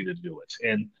somebody to do it.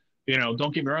 And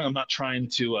don't get me wrong, I'm not trying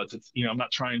to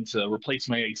replace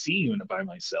my AC unit by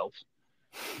myself.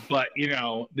 But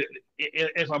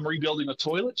if I'm rebuilding a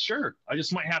toilet, sure, I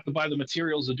just might have to buy the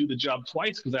materials to do the job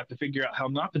twice, because I have to figure out how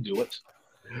not to do it,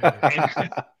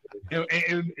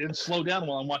 and slow down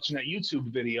while I'm watching that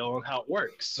YouTube video on how it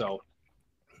works. So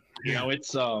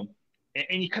it's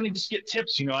and you kind of just get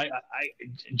tips.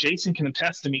 Jason can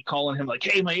attest to me calling him like,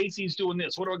 hey, my AC's doing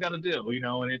this, what do I got to do?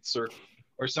 And it's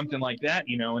or something like that.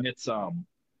 And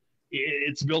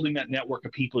it's building that network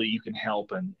of people that you can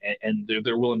help, and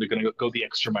they're willing to go the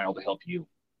extra mile to help you.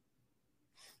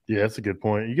 Yeah, that's a good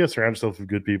point. You got to surround yourself with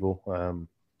good people.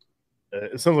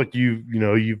 It sounds like you've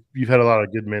had a lot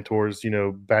of good mentors,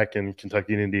 back in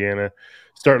Kentucky and Indiana,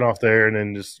 starting off there and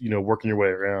then just, working your way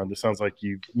around. It sounds like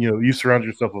you surround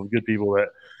yourself with good people that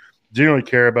generally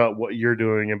care about what you're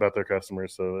doing and about their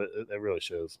customers. So it really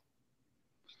shows.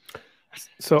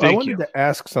 So I wanted to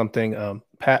ask something,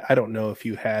 Pat. I don't know if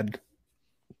you had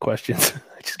questions.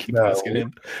 I just keep asking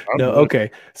him. No,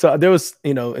 okay. So there was,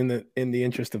 in the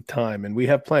interest of time, and we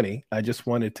have plenty. I just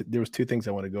wanted to. There was two things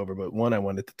I want to go over, but one I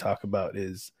wanted to talk about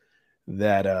is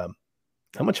that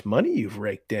how much money you've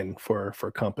raked in for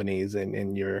companies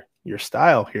and your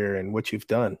style here and what you've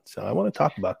done. So I want to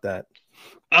talk about that.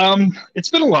 It's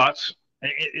been a lot.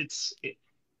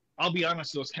 I'll be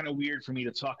honest, though, it's kind of weird for me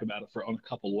to talk about it on a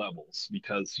couple levels,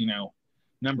 because,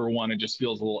 number one, it just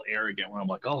feels a little arrogant when I'm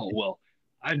like, oh, well,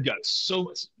 I've got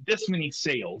this many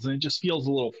sales, and it just feels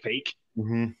a little fake.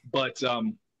 Mm-hmm. But,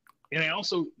 and I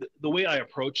also, the way I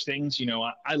approach things,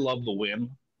 I love the win.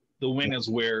 The win is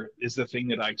the thing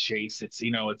that I chase. It's,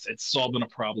 it's solving a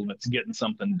problem. It's getting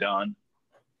something done.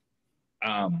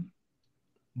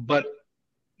 But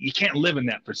you can't live in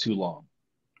that for too long,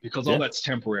 because all that's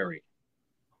temporary.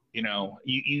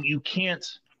 You can't.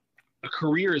 A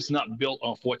career is not built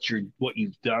off what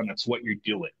you've done. It's what you're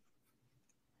doing.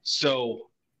 So,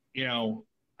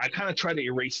 I kind of try to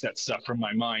erase that stuff from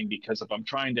my mind, because if I'm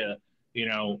trying to,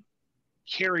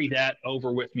 carry that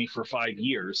over with me for 5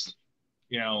 years,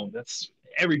 that's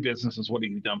every business is what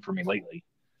have you done for me lately.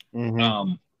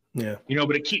 Mm-hmm.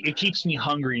 But it keeps me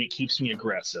hungry and it keeps me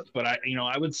aggressive. But I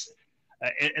would.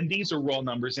 And these are raw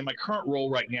numbers. In my current role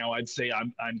right now, I'd say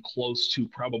I'm close to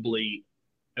probably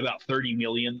about 30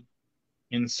 million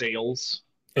in sales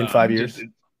in 5 years,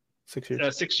 6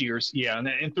 years. 6 years, yeah,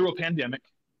 and through a pandemic.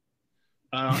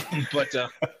 But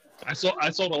I sold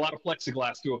a lot of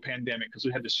plexiglass through a pandemic, because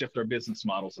we had to shift our business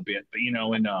models a bit. But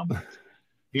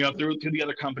through the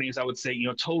other companies, I would say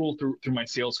total through my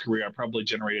sales career, I probably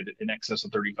generated in excess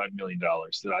of $35 million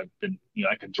that I've been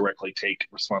I can directly take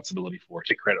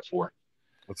credit for.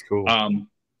 That's cool.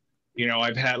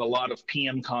 I've had a lot of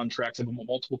PM contracts. I've had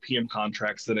multiple PM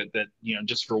contracts that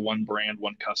just for one brand,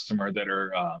 one customer, that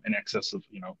are in excess of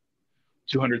 $200,000,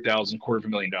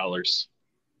 $250,000.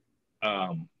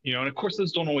 And of course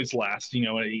those don't always last.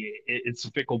 It's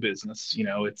a fickle business.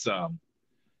 It's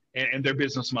and their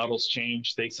business models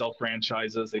change. They sell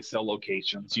franchises, they sell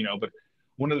locations, but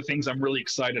one of the things I'm really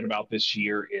excited about this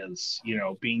year is,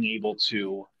 being able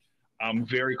to, I'm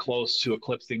very close to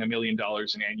eclipsing $1 million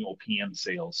in annual PM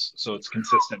sales. So it's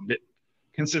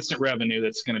consistent revenue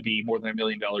that's going to be more than $1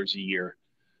 million a year.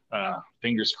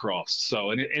 Fingers crossed.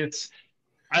 So, and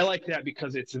I like that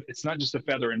because it's not just a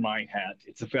feather in my hat;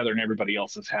 it's a feather in everybody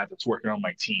else's hat that's working on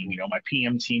my team. My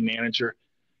PM team manager,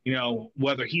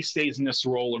 whether he stays in this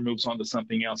role or moves on to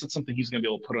something else, it's something he's going to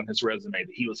be able to put on his resume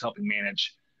that he was helping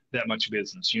manage that much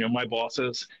business. My boss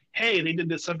says, "Hey, they did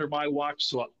this under my watch,"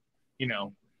 so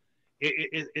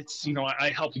it's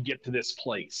I helped you get to this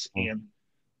place.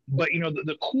 But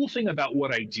the cool thing about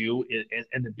what I do is,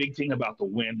 and the big thing about the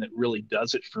win that really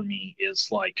does it for me is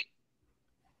like,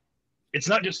 it's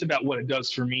not just about what it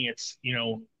does for me. It's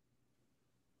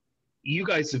you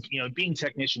guys have being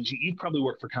technicians, you probably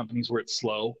work for companies where it's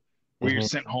slow, where you're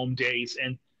sent home days,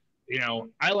 and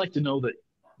I like to know that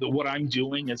what I'm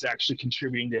doing is actually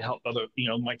contributing to help other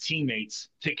my teammates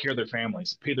take care of their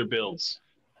families, pay their bills,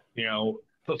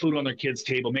 put food on their kids'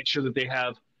 table, make sure that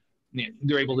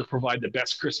they're able to provide the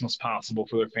best Christmas possible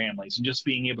for their families, and just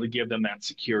being able to give them that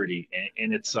security.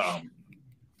 And it's,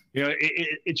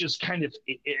 it just kind of,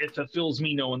 it fulfills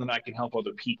me knowing that I can help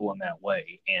other people in that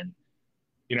way. And,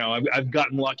 I've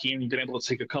gotten lucky and been able to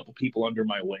take a couple people under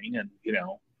my wing. And,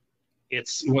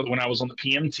 it's when I was on the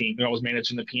PM team, I was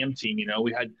managing the PM team,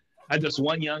 I had this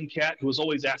one young cat who was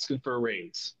always asking for a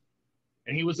raise.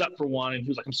 And he was up for one, and he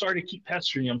was like, "I'm sorry to keep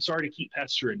pestering you. I'm sorry to keep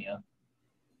pestering you."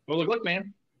 Well, look,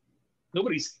 man,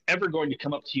 nobody's ever going to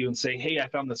come up to you and say, "Hey, I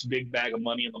found this big bag of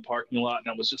money in the parking lot,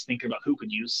 and I was just thinking about who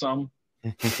could use some."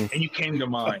 And you came to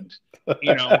mind,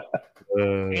 and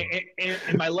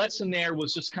my lesson there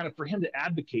was just kind of for him to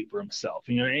advocate for himself,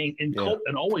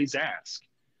 and always ask.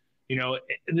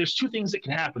 There's two things that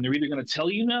can happen. They're either going to tell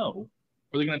you no,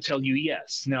 or they're going to tell you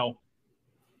yes. Now,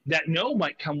 that no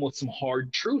might come with some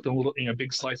hard truth, a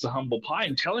big slice of humble pie,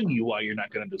 and telling you why you're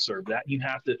not going to deserve that. You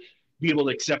have to be able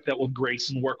to accept that with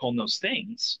grace and work on those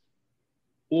things.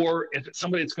 Or if it's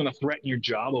somebody that's going to threaten your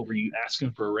job over you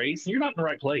asking for a raise, you're not in the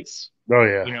right place. Oh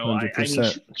yeah, I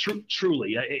mean,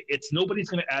 truly, it's nobody's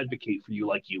going to advocate for you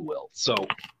like you will. So,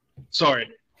 sorry,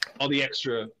 all the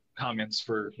extra comments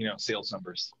for sales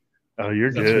numbers. Oh,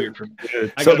 you're good.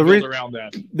 I got to build around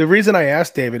that. The reason I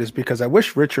asked David is because I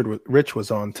wish Rich was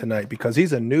on tonight, because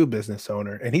he's a new business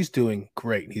owner and he's doing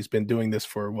great. He's been doing this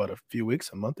for a few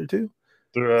weeks, a month or two,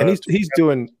 and he's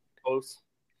doing close.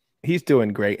 He's doing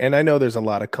great. And I know there's a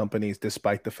lot of companies,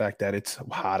 despite the fact that it's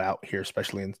hot out here,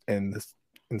 especially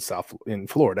in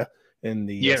Florida, in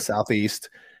the Southeast,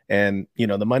 and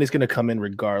the money's going to come in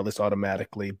regardless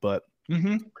automatically. But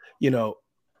a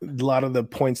lot of the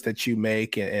points that you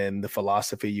make and the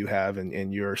philosophy you have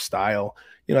and your style,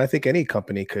 I think any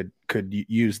company could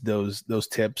use those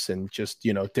tips and just,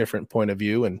 different point of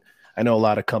view. And I know a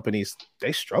lot of companies,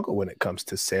 they struggle when it comes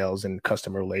to sales and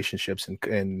customer relationships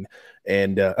and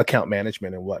account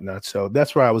management and whatnot. So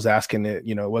that's where I was asking it,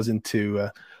 it wasn't to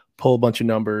pull a bunch of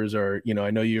numbers or, I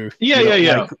know you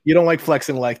don't like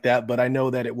flexing like that, but I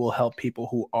know that it will help people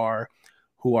who are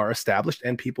established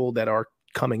and people that are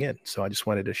coming in. So I just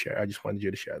wanted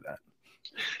you to share that.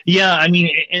 Yeah. I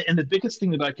mean, and the biggest thing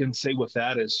that I can say with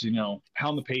that is,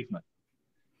 pound the pavement,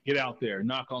 get out there,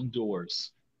 knock on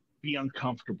doors, be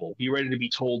uncomfortable, be ready to be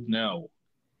told no,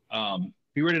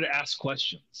 be ready to ask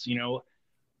questions.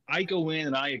 I go in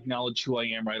and I acknowledge who I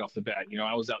am right off the bat.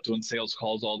 I was out doing sales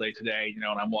calls all day today, and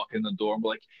I'm walking in the door and be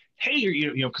like,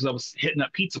 "Hey, because I was hitting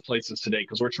up pizza places today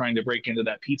because we're trying to break into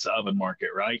that pizza oven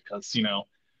market, right? Because,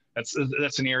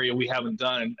 that's an area we haven't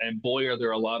done. And boy, are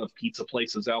there a lot of pizza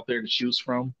places out there to choose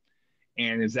from.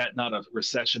 And is that not a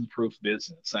recession-proof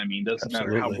business? I mean, doesn't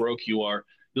matter how broke you are,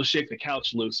 you'll shake the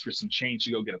couch loose for some change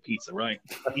to go get a pizza, right?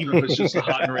 Even if it's just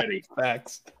hot and ready.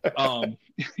 Facts. Well,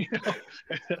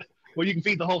 you can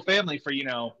feed the whole family for,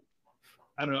 I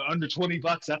don't know, under $20.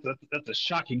 That's a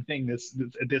shocking thing this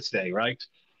day, right?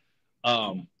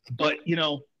 But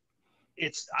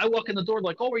I walk in the door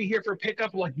like, "Oh, are you here for a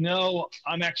pickup?" I'm like, "No,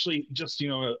 I'm actually just,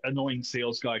 an annoying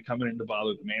sales guy coming in to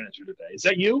bother the manager today. Is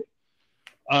that you?"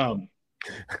 I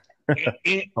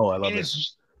love it.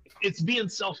 It's being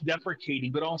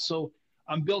self-deprecating, but also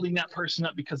I'm building that person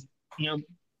up because,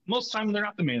 most of the time they're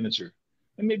not the manager.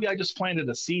 And maybe I just planted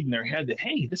a seed in their head that,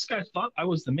 hey, this guy thought I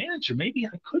was the manager. Maybe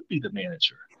I could be the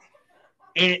manager.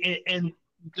 And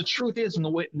the truth is, in the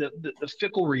way the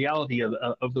fickle reality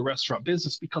of the restaurant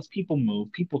business, because people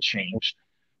move, people change.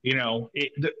 I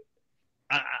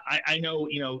know,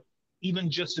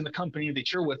 even just in the company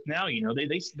that you're with now,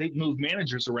 they move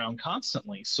managers around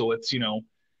constantly. So it's,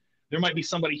 there might be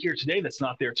somebody here today that's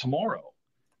not there tomorrow.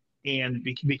 And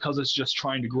because it's just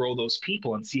trying to grow those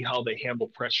people and see how they handle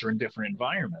pressure in different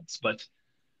environments. But,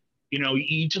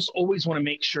 you just always want to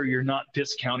make sure you're not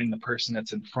discounting the person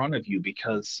that's in front of you,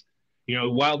 because,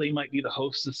 while they might be the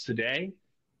hostess today,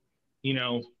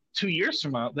 2 years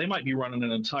from now, they might be running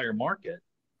an entire market.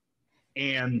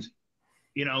 And,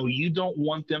 you don't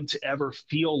want them to ever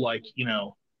feel like,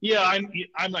 yeah,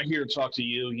 I'm not here to talk to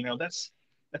you. That's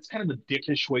kind of a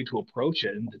dickish way to approach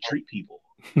it and to treat people.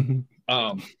 And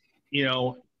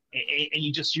you're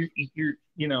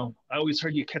I always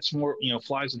heard you catch more,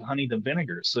 flies with honey than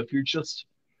vinegar. So if you're just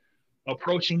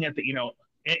approaching it,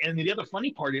 and the other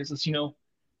funny part is,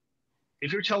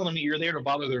 if you're telling them that you're there to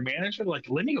bother their manager, like,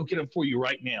 let me go get them for you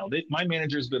right now. My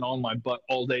manager's been on my butt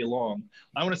all day long.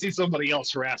 I want to see somebody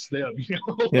else harass them,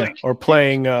 Yeah, or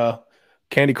playing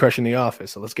Candy Crush in the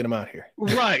office. So let's get them out here.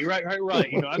 Right.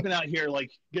 I've been out here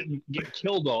like getting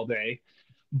killed all day.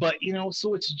 But,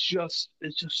 so it's just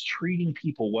treating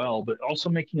people well, but also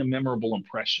making a memorable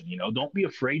impression. Don't be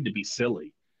afraid to be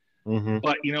silly. Mm-hmm.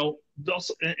 But,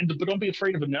 also, but don't be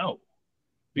afraid of a no.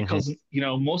 Because,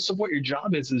 most of what your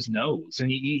job is no's. And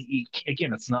you,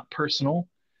 again, it's not personal,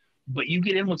 but you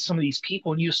get in with some of these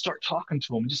people and you start talking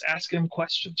to them, just asking them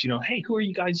questions. Hey, who are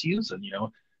you guys using? Do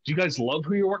you guys love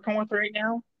who you're working with right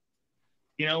now?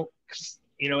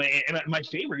 And my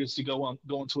favorite is to go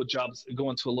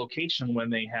into a location when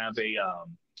they have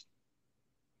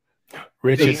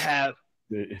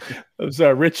I'm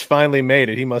sorry, Rich finally made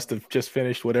it. He must have just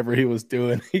finished whatever he was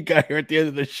doing. He got here at the end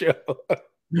of the show.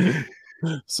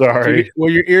 Sorry. Were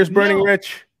your ears burning,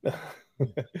 Rich?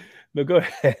 No, go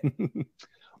ahead.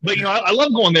 But I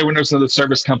love going there when there's another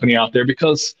service company out there,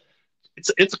 because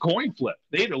it's a coin flip.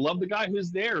 They either love the guy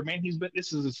who's there, or man,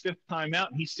 this is his 5th time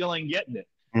out and he still ain't getting it.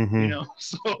 Mm-hmm.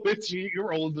 So it's you're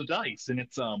rolling the dice, and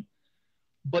it's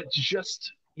but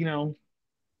just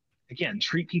again,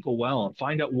 treat people well and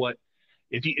find out what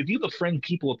if you befriend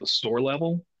people at the store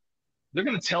level, they're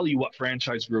going to tell you what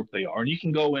franchise group they are, and you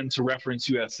can go into Reference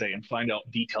USA and find out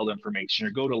detailed information,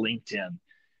 or go to LinkedIn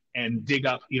and dig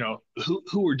up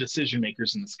who are decision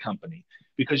makers in this company,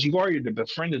 because you've already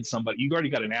befriended somebody, you've already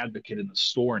got an advocate in the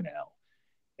store now,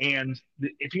 and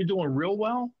if you're doing real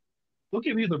well, they'll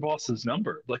give you their boss's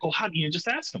number. Like, how do you just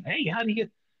ask them? Hey, how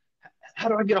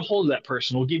do I get a hold of that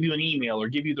person? We'll give you an email or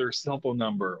give you their cell phone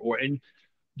number, and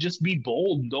just be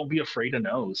bold and don't be afraid of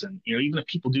no's. And even if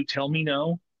people do tell me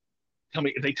no,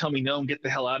 if they tell me no and get the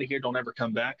hell out of here, don't ever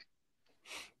come back.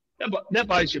 That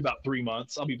buys you about 3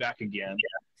 months. I'll be back again.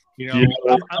 You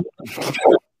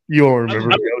won't remember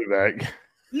coming back.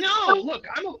 No, look,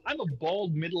 I'm a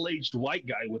bald, middle-aged white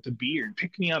guy with a beard.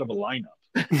 Pick me out of a lineup.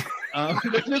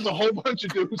 There's a whole bunch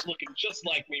of dudes looking just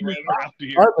like me right around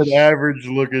here. I'm an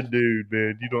average-looking dude,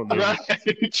 man. You don't know. Right?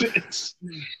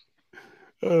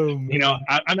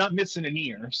 I'm not missing an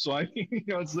ear, so I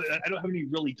don't have any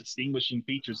really distinguishing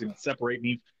features that separate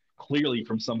me clearly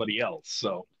from somebody else.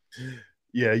 So,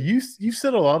 yeah, you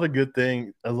said a lot of good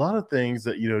things, a lot of things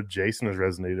that Jason has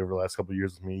resonated over the last couple of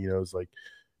years with me. It's like,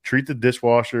 treat the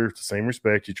dishwasher with the same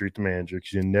respect you treat the manager,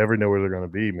 because you never know where they're going to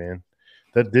be, man.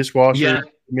 That dishwasher,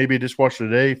 maybe a dishwasher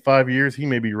today, 5 years, he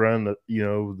may be running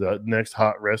the next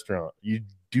hot restaurant. You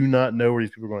do not know where these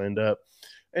people are going to end up,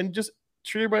 and just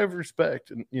treat everybody with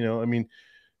respect. And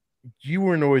you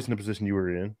weren't always in the position you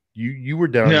were in. You were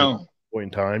down at a point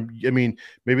in time. I mean,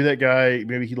 maybe that guy,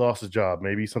 maybe he lost his job,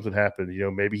 maybe something happened.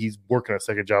 Maybe he's working a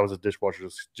second job as a dishwasher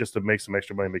just to make some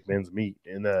extra money, make ends meet.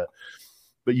 And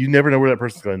but you never know where that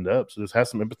person's going to end up. So just have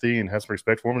some empathy and have some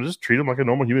respect for him, and just treat him like a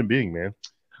normal human being, man.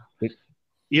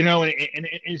 And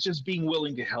it's just being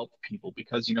willing to help people,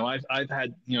 because I've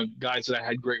had guys that I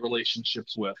had great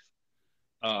relationships with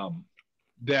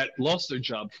that lost their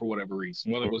job for whatever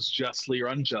reason, whether it was justly or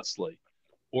unjustly,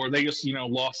 or they just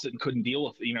lost it and couldn't deal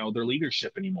with their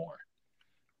leadership anymore.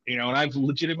 And I've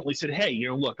legitimately said, hey,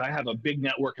 look, I have a big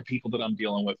network of people that I'm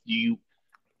dealing with.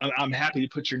 I'm happy to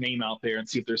put your name out there and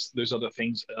see if there's other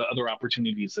things, other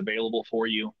opportunities available for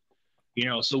you.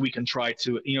 So we can try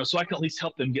to, so I can at least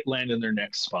help them land in their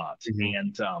next spot. Mm-hmm.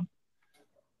 And,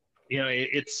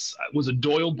 it was a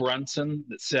Doyle Brunson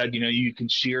that said, you can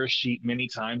shear a sheep many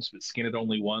times, but skin it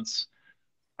only once.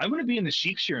 I want to be in the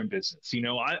sheep shearing business.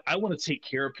 I want to take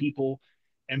care of people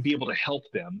and be able to help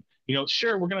them.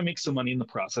 Sure, we're going to make some money in the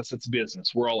process. It's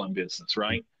business. We're all in business,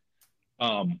 right?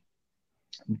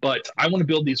 But I want to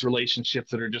build these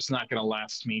relationships that are just not going to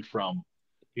last me from,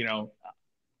 I'm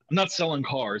not selling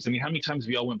cars. I mean, how many times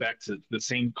have y'all went back to the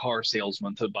same car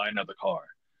salesman to buy another car?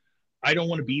 I don't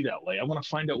want to be that way. I want to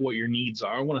find out what your needs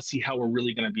are. I want to see how we're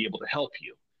really going to be able to help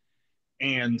you.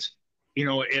 And,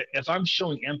 if I'm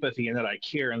showing empathy and that I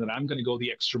care and that I'm going to go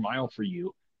the extra mile for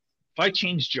you, if I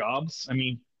change jobs, I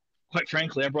mean, quite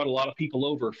frankly, I brought a lot of people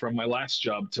over from my last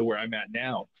job to where I'm at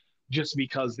now, just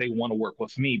because they want to work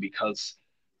with me because,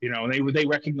 they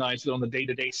recognize that on the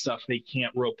day-to-day stuff, they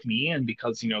can't rope me in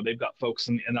because, they've got folks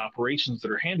in operations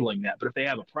that are handling that. But if they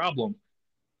have a problem,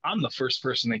 I'm the first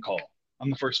person they call. I'm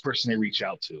the first person they reach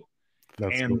out to.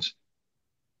 That's cool.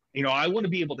 And, I want to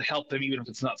be able to help them even if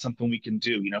it's not something we can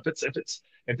do.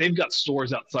 If they've got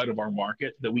stores outside of our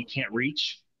market that we can't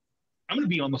reach, I'm going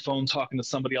to be on the phone talking to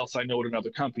somebody else I know at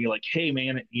another company, like, hey,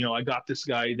 man, I got this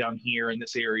guy down here in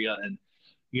this area, and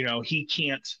we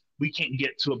can't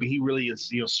get to it, but he really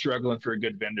is, struggling for a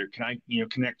good vendor. Can I,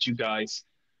 connect you guys?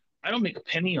 I don't make a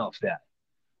penny off that,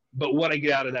 but what I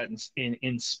get out of that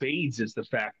in spades is the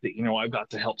fact that I've got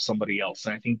to help somebody else,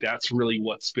 and I think that's really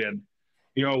what's been,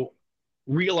 you know,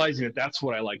 realizing that that's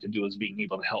what I like to do is being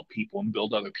able to help people and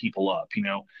build other people up.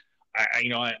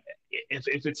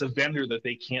 If it's a vendor that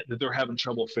they're having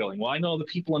trouble filling, well, I know the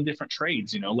people in different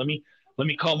trades. Let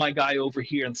me call my guy over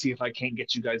here and see if I can't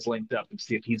get you guys linked up and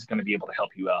see if he's going to be able to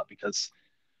help you out, because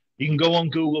you can go on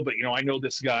Google, but I know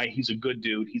this guy, he's a good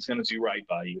dude. He's going to do right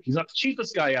by you. He's not the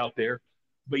cheapest guy out there,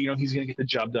 but he's going to get the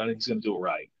job done and he's going to do it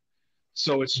right.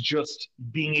 So it's just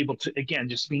being able to, again,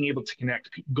 just being able to connect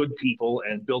good people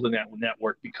and build a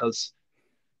network, because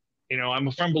I'm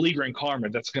a firm believer in karma.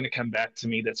 That's going to come back to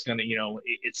me. That's going to,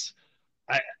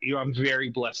 I'm very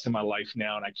blessed in my life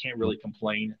now, and I can't really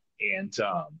complain. And,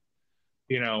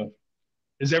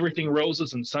 is everything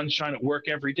roses and sunshine at work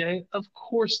every day? Of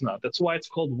course not. That's why it's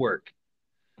called work.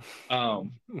 There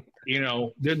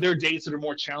are days that are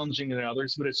more challenging than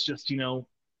others, but it's just, you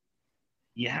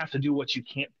have to do what you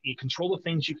can't. You control the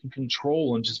things you can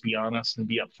control and just be honest and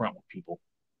be upfront with people.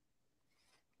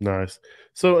 Nice.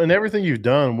 So, in everything you've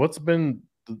done, what's been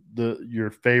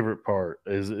your favorite part?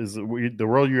 Is the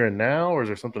world you're in now, or is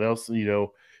there something else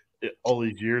all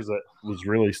these years that was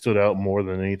really stood out more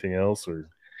than anything else? Or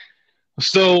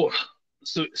so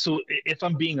if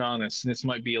I'm being honest, and this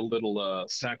might be a little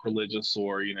sacrilegious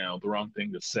or the wrong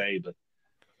thing to say, but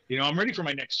I'm ready for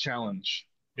my next challenge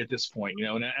at this point.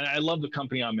 And I love the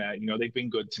company I'm at. They've been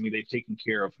good to me. They've taken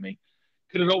care of me.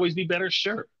 Could it always be better?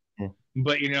 Sure.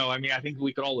 But I think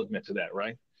we could all admit to that,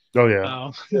 right? Oh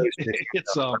yeah,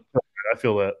 it's I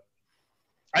feel that.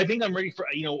 I think I'm ready for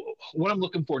what I'm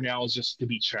looking for now is just to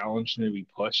be challenged and to be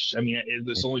pushed. I mean,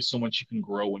 there's only so much you can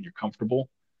grow when you're comfortable,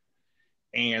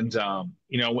 and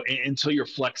until you're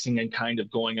flexing and kind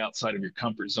of going outside of your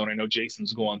comfort zone. I know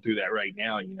Jason's going through that right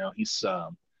now. He's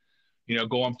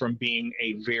going from being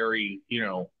a very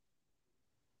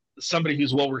somebody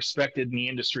who's well respected in the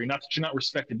industry, not that you're not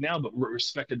respected now, but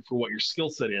respected for what your skill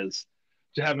set is,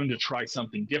 to having to try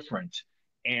something different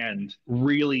and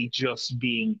really just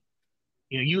being,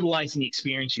 utilizing the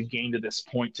experience you've gained to this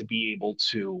point to be able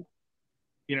to,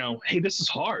 hey, this is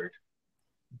hard,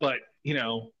 but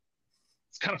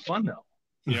it's kind of fun though,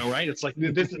 right? It's like,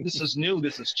 this is new,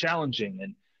 this is challenging,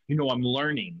 and I'm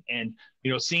learning, and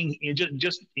seeing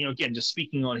just again, just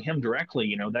speaking on him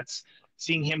directly, that's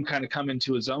seeing him kind of come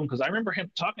into his own, because I remember him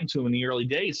talking to him in the early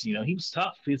days. He was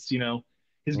tough. He's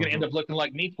he's going to end up looking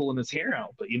like me pulling his hair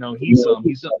out, but he's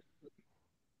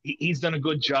done a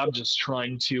good job just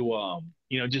trying to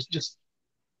just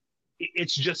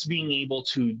it's just being able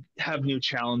to have new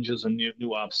challenges and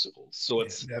new obstacles. So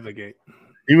it's navigate.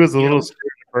 He was a little scared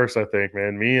at first, I think,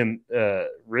 man. Me and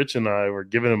Rich and I were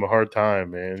giving him a hard time,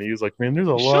 man. He was like, man, there's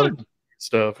a lot of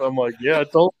stuff. I'm like, yeah, I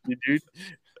told you, dude.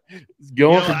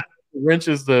 Going from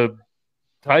wrenches to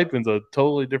typing's a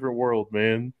totally different world,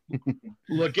 man.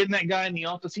 Look, getting that guy in the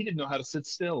office, he didn't know how to sit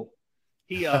still.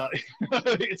 He that's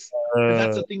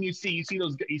the thing you see. You see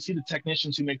the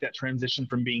technicians who make that transition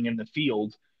from being in the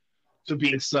field to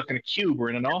being stuck in a cube or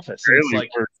in an office.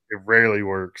 It rarely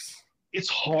works. It's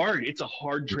hard. It's a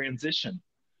hard transition.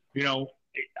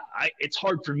 It's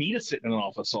hard for me to sit in an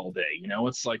office all day.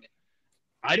 It's like,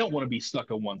 I don't want to be stuck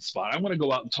in one spot. I want to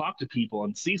go out and talk to people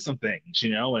and see some things,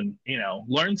 and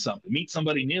learn something, meet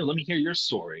somebody new. Let me hear your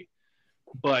story.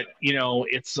 But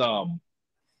it's and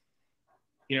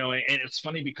it's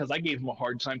funny because I gave him a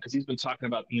hard time because he's been talking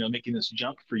about making this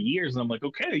jump for years, and I'm like,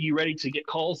 okay, are you ready to get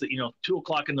calls at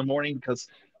 2:00 in the morning because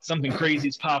something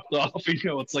crazy's popped off?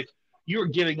 It's like, you're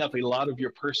giving up a lot of your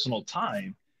personal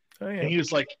time. Oh, yeah. And he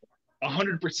was like,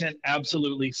 100%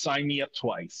 absolutely, sign me up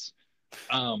twice.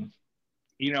 But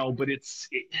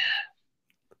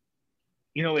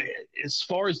as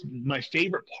far as my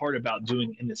favorite part about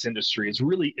doing in this industry is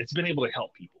really, it's been able to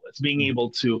help people. It's being able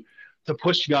to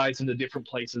push guys into different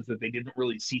places that they didn't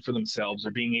really see for themselves,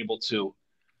 or being able to,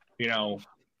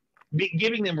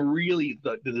 giving them really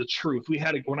the truth.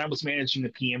 When I was managing the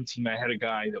PM team, I had a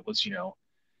guy that was,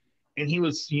 and he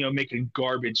was, making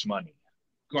garbage money.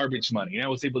 And I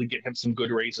was able to get him some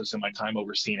good raises in my time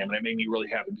overseeing him. And it made me really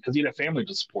happy because he had a family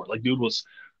to support. Like, dude was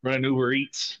running Uber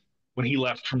Eats when he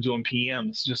left from doing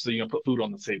PMs just to, put food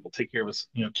on the table, take care of his,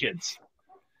 kids.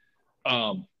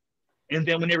 And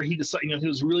then whenever he decided, he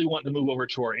was really wanting to move over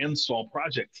to our install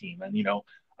project team. And,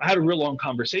 I had a real long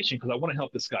conversation because I want to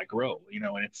help this guy grow,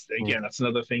 and it's, again, that's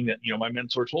another thing that, my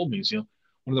mentor told me is, one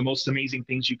of the most amazing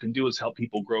things you can do is help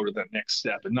people grow to that next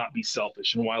step and not be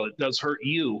selfish. And while it does hurt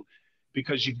you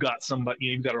because you've got somebody,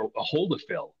 you've got a hole to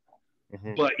fill,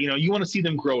 but, you want to see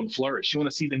them grow and flourish. You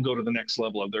want to see them go to the next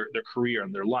level of their career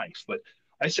and their life. But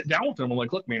I sat down with them. I'm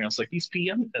like, look, man, I was like, these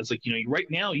PM, I was like,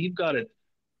 right now you've got it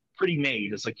pretty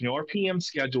made. It's like, our PM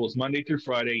schedule is Monday through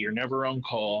Friday. You're never on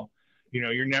call.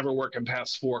 You're never working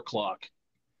past 4 o'clock.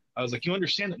 I was like, you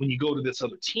understand that when you go to this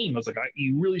other team, I was like,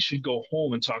 you really should go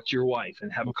home and talk to your wife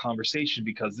and have a conversation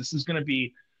because this is going to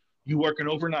be you working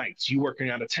overnights, you working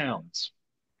out of towns.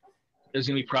 There's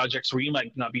going to be projects where you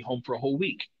might not be home for a whole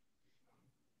week.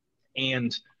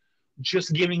 And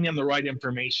just giving them the right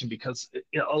information because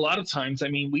a lot of times, I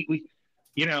mean, we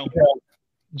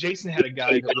Jason had a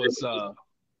guy that was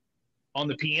on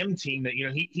the PM team that,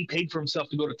 he paid for himself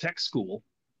to go to tech school.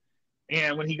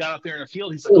 And when he got out there in the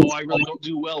field, he's like, oh, I really don't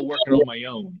do well working on my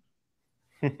own.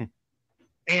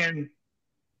 And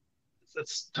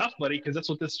that's tough, buddy, because that's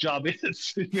what this job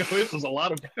is. It was a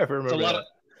lot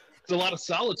of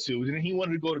solitude. And he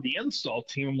wanted to go to the install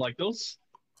team. I'm like,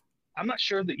 I'm not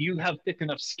sure that you have thick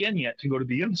enough skin yet to go to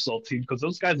the install team because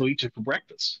those guys will eat you for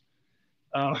breakfast.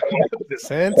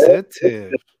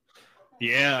 Sensitive.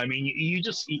 Yeah, I mean,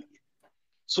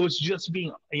 so it's just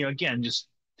being, again, just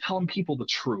telling people the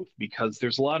truth because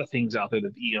there's a lot of things out there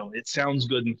that, it sounds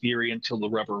good in theory until the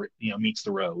rubber, meets the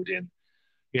road. And,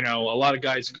 a lot of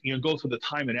guys, go through the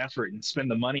time and effort and spend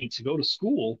the money to go to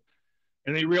school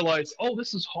and they realize, oh,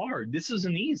 this is hard. This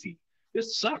isn't easy.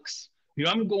 This sucks.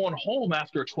 I'm going home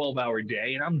after a 12-hour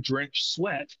day and I'm drenched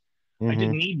sweat. I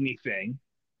didn't need anything.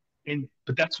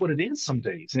 But that's what it is some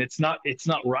days. And it's not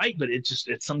right, but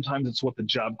sometimes it's what the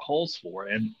job calls for.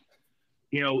 And,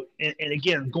 and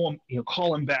again,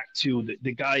 calling back to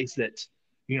the guys that,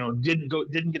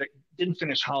 didn't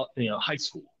finish high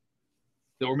school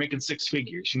that were making 6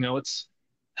 figures. It's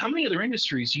how many other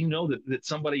industries, that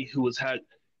somebody who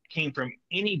came from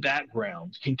any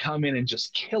background can come in and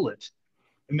just kill it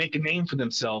and make a name for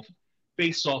themselves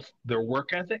based off their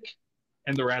work ethic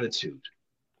and their attitude.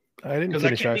 I didn't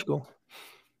finish high school.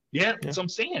 Yeah, that's what I'm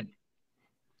saying.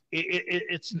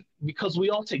 It's because we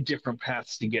all take different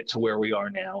paths to get to where we are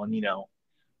now. And,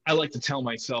 I like to tell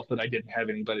myself that I didn't have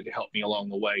anybody to help me along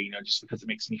the way, just because it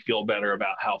makes me feel better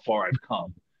about how far I've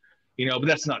come, but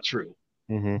that's not true.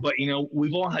 But,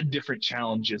 we've all had different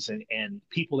challenges and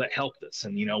people that helped us.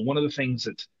 And, one of the things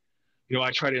that,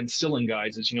 I try to instill in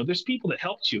guys is, there's people that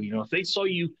helped you. If they saw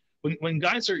you, when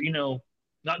guys are,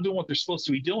 not doing what they're supposed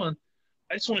to be doing,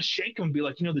 I just want to shake them and be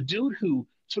like, the dude who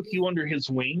took you under his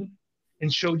wing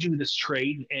and showed you this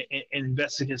trade and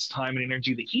invested his time and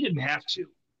energy that he didn't have to.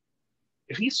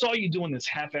 If he saw you doing this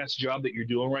half-assed job that you're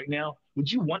doing right now,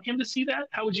 would you want him to see that?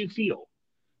 How would you feel?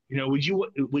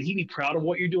 Would he be proud of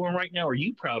what you're doing right now? Or are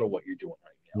you proud of what you're doing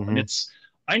right now? And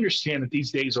I understand that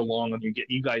these days are long and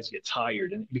you guys get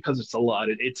tired, and because it's a lot,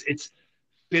 it's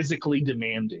physically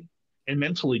demanding and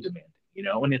mentally demanding,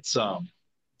 and it's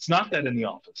not that in the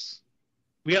office.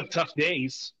 We have tough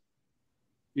days,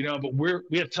 but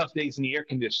we have tough days in the air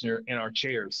conditioner and our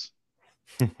chairs.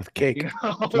 With cake.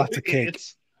 Lots of cake.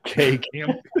 Cake.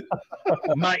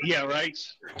 Right.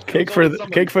 Cake for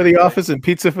the office and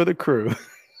pizza for the crew.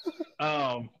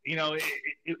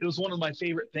 It was one of my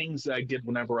favorite things that I did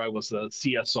whenever I was a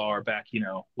CSR back,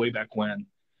 way back when.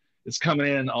 It's coming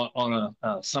in on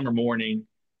a summer morning,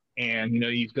 and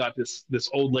you've got this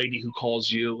old lady who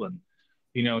calls you, and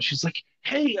she's like,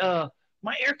 "Hey,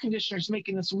 my air conditioner's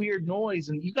making this weird noise,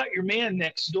 and you got your man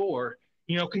next door.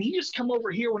 Can he just come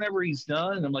over here whenever he's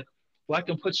done?" And I'm like, "Well, I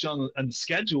can put you on the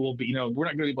schedule, but we're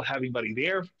not going to be able to have anybody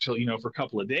there till for a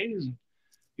couple of days." And,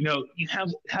 you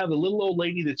have a little old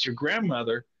lady that's your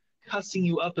grandmother cussing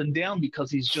you up and down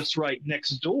because he's just right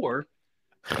next door,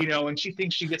 and she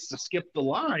thinks she gets to skip the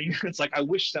line. It's like, I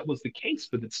wish that was the case,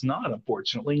 but it's not,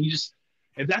 unfortunately. And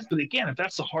if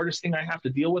that's the hardest thing I have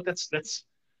to deal with, that's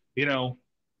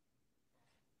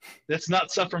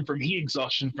not suffering from heat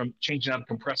exhaustion from changing out a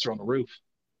compressor on the roof.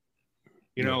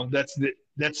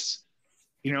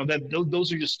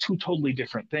 Those are just two totally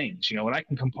different things, and I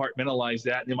can compartmentalize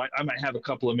that. And I might have a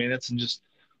couple of minutes and just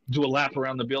do a lap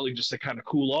around the building just to kind of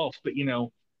cool off. But,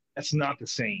 That's not the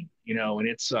same, you know. And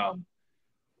it's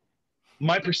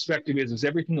my perspective is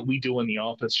everything that we do in the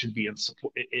office should be in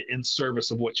support, in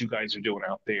service of what you guys are doing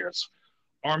out there. It's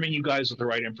arming you guys with the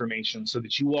right information so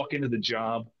that you walk into the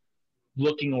job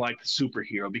looking like the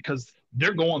superhero, because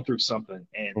they're going through something.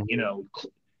 And you know,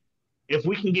 if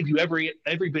we can give you every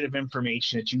bit of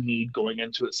information that you need going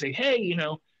into it, say, hey, you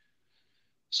know,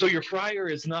 so your fryer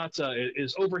is not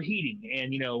is overheating,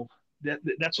 and you know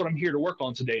that's what I'm here to work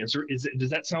on today. Does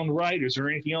that sound right? Is there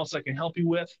anything else I can help you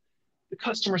with? The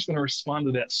customer's going to respond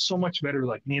to that so much better.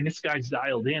 Like, man, this guy's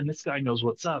dialed in. This guy knows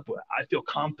what's up. I feel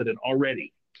confident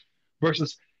already.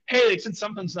 Versus, hey, they said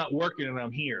something's not working and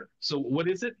I'm here. So what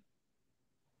is it?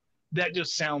 That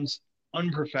just sounds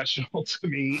unprofessional to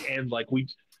me. And like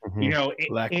you know,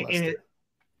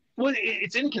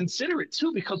 it's inconsiderate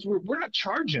too, because we're not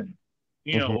charging,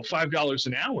 you know, $5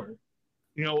 an hour.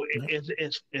 You know,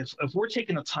 if we're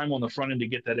taking the time on the front end to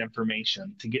get that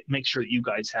information, to make sure that you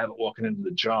guys have it walking into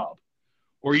the job,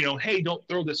 or, you know, hey, don't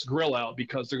throw this grill out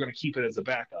because they're going to keep it as a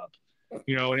backup,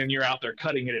 you know, and then you're out there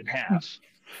cutting it in half.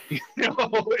 You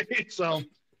know,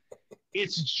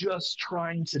 it's just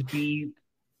trying to be,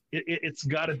 it's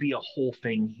got to be a whole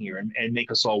thing here, and make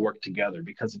us all work together,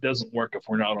 because it doesn't work if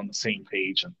we're not on the same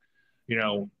page. And, you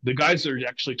know, the guys that are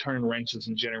actually turning wrenches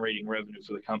and generating revenue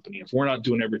for the company, if we're not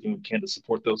doing everything we can to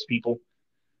support those people,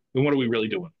 then what are we really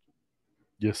doing?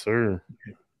 Yes, sir.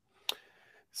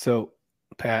 So,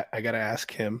 Pat, I got to ask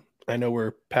him. I know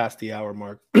we're past the hour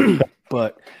mark,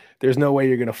 but there's no way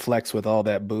you're going to flex with all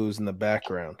that booze in the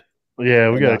background.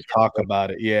 Yeah, we got to talk about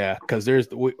it. Yeah, because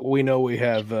we know we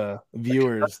have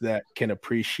viewers that can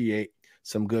appreciate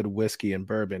some good whiskey and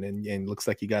bourbon, and looks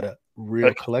like you got a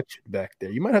real collection back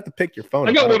there. You might have to pick your phone.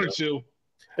 I got one or two.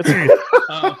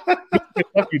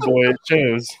 Lucky boy, it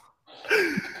shows.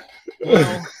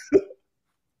 Well,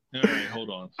 all right, hold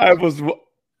on.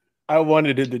 I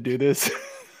wanted him to do this.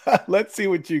 Let's see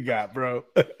what you got, bro.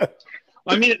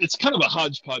 I mean, it's kind of a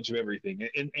hodgepodge of everything.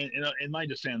 In my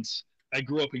defense, I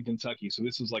grew up in Kentucky, so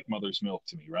this is like mother's milk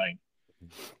to me, right?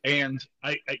 And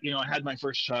I you know, I had my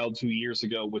first child 2 years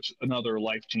ago, which another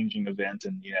life-changing event,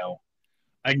 and you know,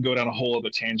 I can go down a whole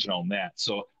other tangent on that.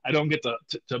 So I don't get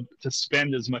to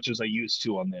spend as much as I used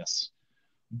to on this.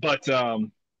 But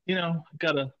you know,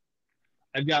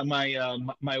 I've got my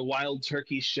my Wild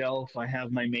Turkey shelf. I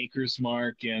have my Maker's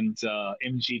Mark and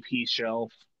MGP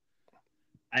shelf.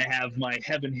 I have my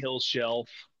Heaven Hill shelf.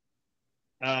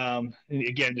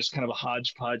 Again, just kind of a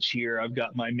hodgepodge here. I've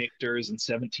got my Michter's and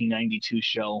 1792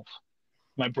 shelf,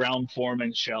 my Brown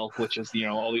Foreman shelf, which is, you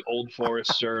know, all the Old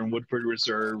Forester and Woodford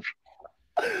Reserve.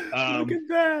 Look at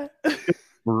that.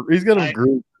 He's got a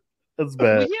group. That's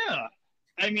bad. Yeah,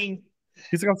 I mean,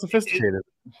 he's got sophisticated.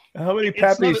 How many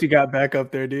pappies you got back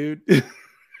up there, dude?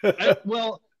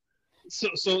 Well, so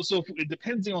it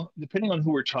depending on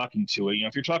who we're talking to. You know,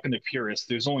 if you're talking to purists,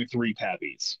 there's only 3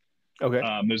 pappies. Okay.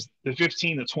 There's the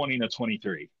 15, the 20, and the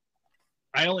 23.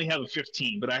 I only have a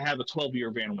 15, but I have a 12-year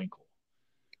Van Winkle.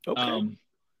 Okay.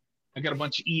 I got a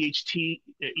bunch of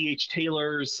E.H.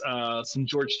 Taylors, some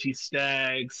George T.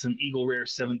 Staggs, some Eagle Rare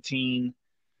 17.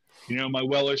 You know, my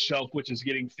Weller shelf, which is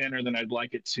getting thinner than I'd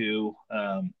like it to.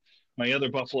 My other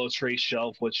Buffalo Trace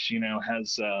shelf, which, you know,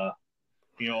 has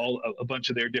you know, a bunch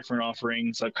of their different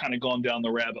offerings. I've kind of gone down the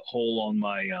rabbit hole on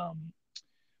my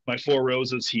my Four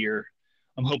Roses here.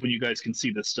 I'm hoping you guys can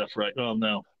see this stuff, right? Oh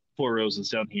no, Four Roses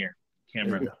down here,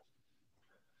 camera.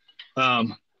 I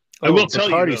will tell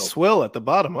you, though, swill at the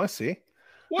bottom. I see.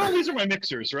 Well, these are my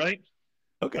mixers, right?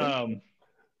 Okay.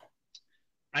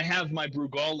 I have my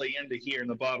Brugal Leyenda here in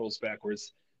the bottles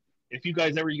backwards. If you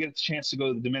guys ever get a chance to go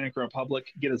to the Dominican Republic,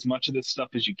 get as much of this stuff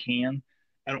as you can.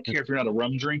 I don't care if you're not a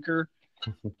rum drinker.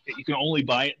 You can only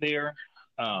buy it there.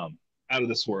 Out of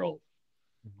this world.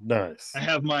 Nice. I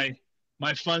have my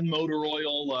fun motor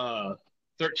oil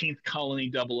 13th Colony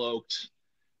double oaked,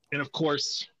 and of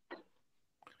course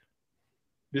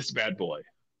this bad boy.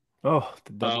 Oh,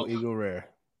 the double Eagle Rare.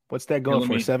 What's that going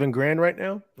for? $7,000 right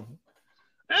now?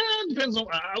 Depends on.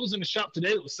 I was in a shop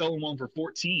today that was selling one for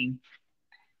 14.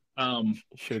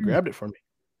 Should have grabbed it for me.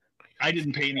 I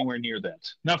didn't pay anywhere near that.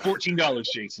 Not $14,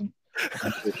 Jason.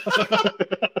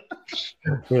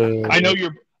 I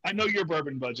know your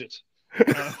bourbon budget.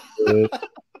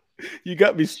 You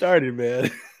got me started,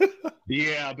 man.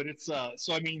 Yeah, but it's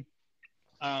so I mean,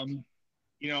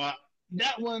 you know,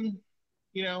 that one,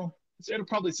 you know, it'll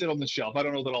probably sit on the shelf. I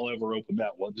don't know that I'll ever open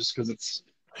that one just because it's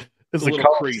a little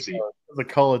crazy. There's a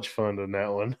college fund in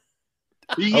that one.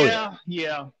 Yeah,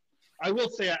 yeah. I will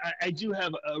say I do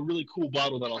have a really cool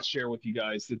bottle that I'll share with you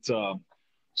guys. It's so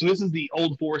this is the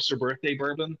Old Forester birthday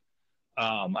bourbon.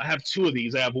 I have two of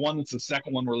these. I have one that's the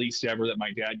second one released ever that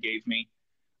my dad gave me.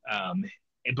 Um,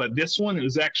 but this one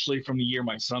is actually from the year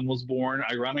my son was born,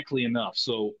 ironically enough.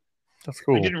 So That's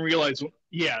cool. I didn't realize.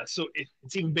 Yeah, so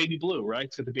it's even baby blue, right?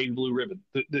 It's got the baby blue ribbon.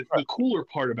 The cooler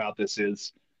part about this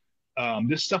is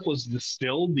this stuff was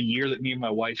distilled the year that me and my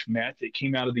wife met. It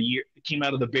came out of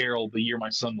the barrel the year my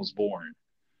son was born.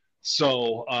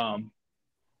 So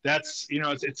that's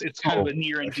it's kind of a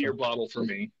near and dear bottle for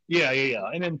me. Yeah.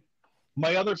 And then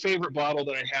my other favorite bottle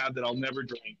that I have that I'll never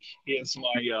drink is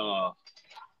my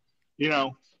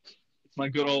it's my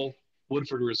good old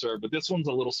Woodford Reserve. But this one's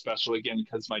a little special again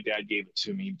because my dad gave it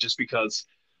to me, just because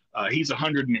he's a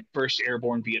 101st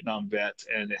Airborne Vietnam vet,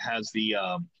 and it has the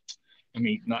let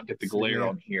me not get the glare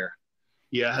on here.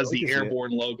 Yeah, it has the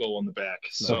Airborne logo on the back.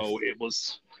 Nice. So it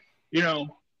was,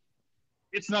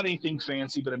 it's not anything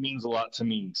fancy, but it means a lot to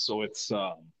me. So it's,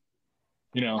 that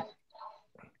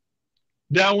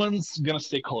one's gonna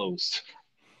stay closed.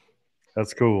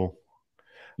 That's cool.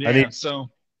 Yeah.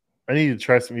 I need to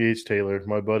try some E.H. Taylor.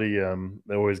 My buddy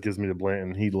always gives me the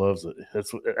Blanton. He loves it.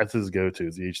 That's his go-to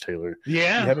is E.H. Taylor.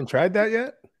 Yeah. You haven't tried that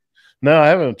yet? No, I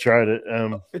haven't tried it.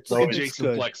 It's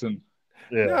Jason flexing.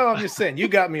 Yeah. No, I'm just saying. You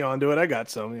got me onto it. I got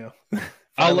some.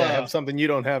 I'll have something you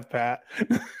don't have, Pat.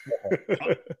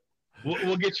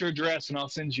 We'll get your address and I'll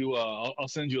send you a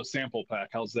sample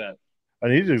pack. How's that? I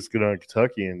need to just go down to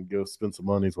Kentucky and go spend some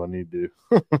money is what I need to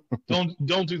do.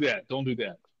 Don't do that. Don't do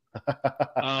that.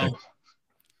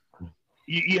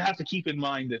 You have to keep in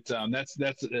mind that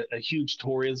that's a huge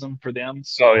tourism for them.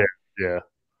 So yeah.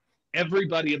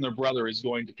 Everybody and their brother is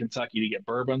going to Kentucky to get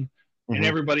bourbon, and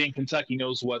everybody in Kentucky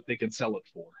knows what they can sell it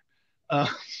for.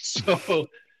 So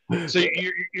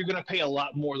you're going to pay a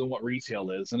lot more than what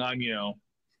retail is, and I'm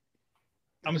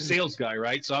a sales guy,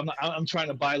 right? So I'm trying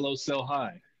to buy low, sell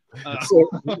high.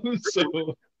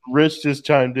 So Rich just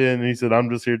chimed in and he said, "I'm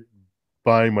just here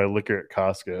buying my liquor at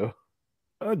Costco."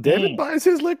 Oh, David buys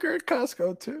his liquor at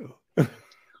Costco too.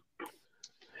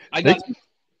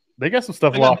 They got some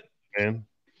stuff locked, man.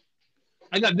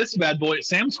 I got this bad boy at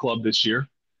Sam's Club this year,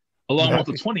 along with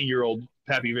a 20-year-old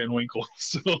Pappy Van Winkle.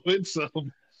 So it's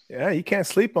yeah, you can't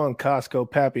sleep on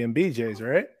Costco, Pappy, and BJ's,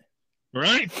 right?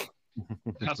 Right.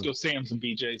 Costco, Sam's, and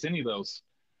BJ's, any of those.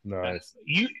 Nice.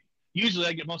 Usually,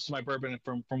 I get most of my bourbon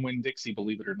from Winn-Dixie,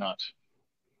 believe it or not.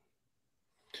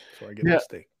 So I get a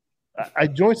steak. I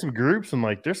joined some groups and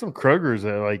there's some Kroger's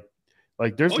that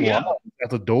like there's lines at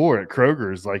the door at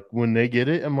Kroger's. Like when they get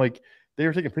it, I'm like, they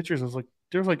were taking pictures. I was like,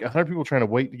 there's 100 people trying to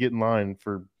wait to get in line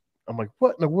for. I'm like,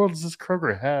 what in the world does this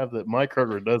Kroger have that my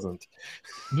Kroger doesn't?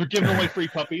 They're giving away free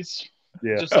puppies.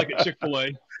 Yeah, just like at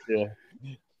Chick-fil-A. Yeah,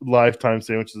 lifetime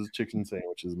sandwiches, chicken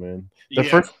sandwiches, man.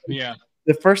 The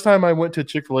first time I went to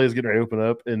Chick-fil-A is getting ready to open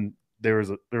up, and there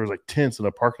was tents in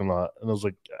a parking lot, and I was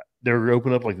like, they were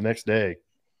open up the next day.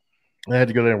 I had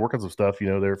to go there and work on some stuff. They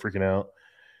were freaking out.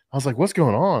 I was like, what's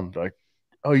going on? Like,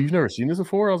 oh, you've never seen this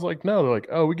before? I was like, no. They're like,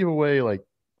 oh, we give away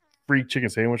free chicken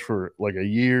sandwich for a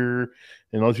year.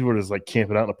 And all these people are just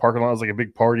camping out in the parking lot. It was a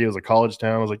big party. It was a college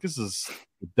town. I was like, this is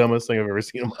the dumbest thing I've ever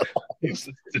seen in my life.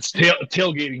 It's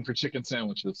tailgating for chicken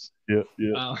sandwiches. Yeah.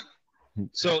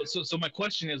 So my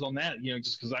question is on that,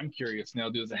 just because I'm curious now,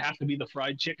 does it have to be the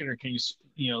fried chicken or can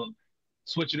you,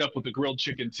 switch it up with the grilled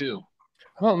chicken too?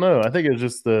 I don't know. I think it was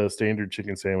just the standard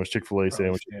chicken sandwich, Chick-fil-A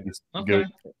sandwich. Okay.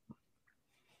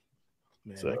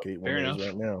 Man, I could eat one of those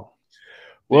right now.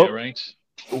 Well, yeah, right.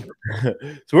 So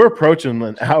we're approaching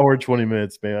an hour and 20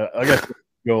 minutes, man. I got to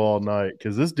go all night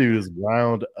because this dude is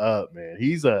wound up, man.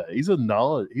 He's a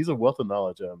wealth of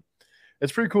knowledge.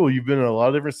 It's pretty cool. You've been in a lot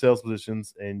of different sales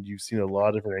positions and you've seen a lot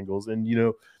of different angles. And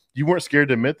you weren't scared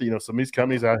to admit that some of these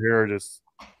companies out here are just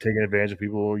taking advantage of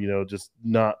people. Just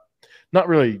not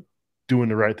really doing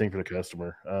the right thing for the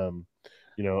customer. I'm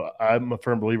a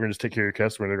firm believer in just take care of your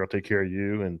customer. They're going to take care of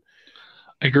you. And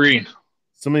I agree.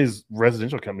 Some of these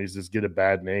residential companies just get a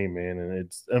bad name, man. And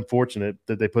it's unfortunate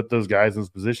that they put those guys in those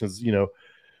positions,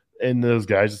 and those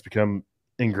guys just become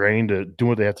ingrained to do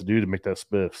what they have to do to make that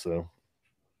spiff. So.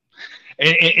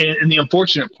 And the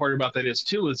unfortunate part about that is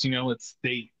it's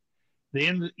they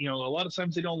end, a lot of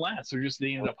times they don't last.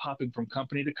 They end up hopping from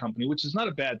company to company, which is not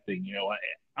a bad thing.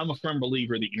 I'm a firm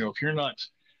believer that,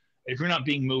 if you're not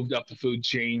being moved up the food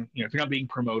chain, if you're not being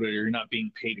promoted or you're not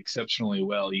being paid exceptionally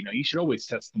well, you should always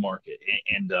test the market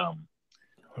and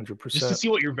 100% just to see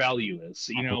what your value is,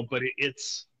 but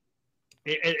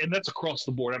and that's across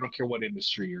the board. I don't care what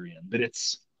industry you're in, but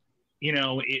it's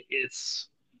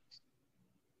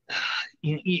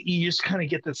you just kind of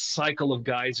get this cycle of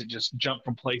guys that just jump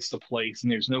from place to place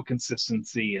and there's no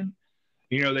consistency and,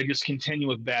 they just continue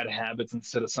with bad habits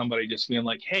instead of somebody just being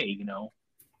like, hey,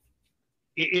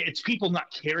 it's people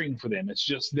not caring for them. It's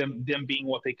just them being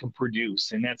what they can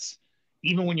produce. And that's,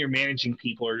 even when you're managing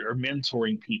people or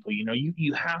mentoring people,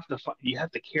 you have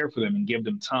to care for them and give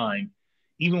them time,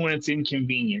 even when it's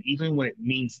inconvenient, even when it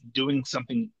means doing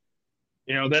something,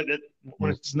 that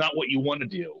when it's not what you want to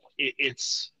do.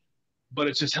 But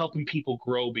it's just helping people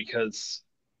grow, because,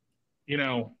 you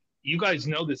guys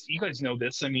know this.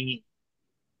 I mean,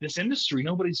 this industry,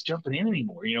 nobody's jumping in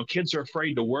anymore. Kids are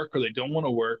afraid to work, or they don't want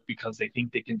to work because they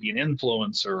think they can be an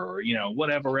influencer, or,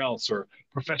 whatever else, or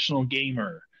professional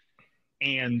gamer.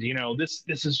 And, this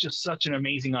is just such an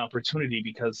amazing opportunity,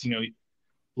 because,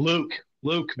 Luke,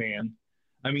 man,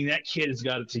 I mean, that kid has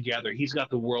got it together. He's got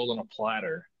the world on a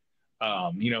platter.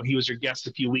 He was your guest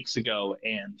a few weeks ago,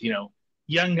 and,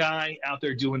 young guy out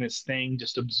there doing his thing,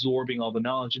 just absorbing all the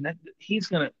knowledge. And that he's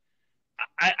going to,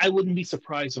 I wouldn't be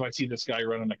surprised if I see this guy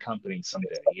running a company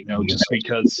someday, just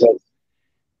because,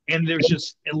 and there's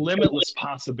just limitless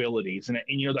possibilities. And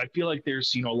I feel like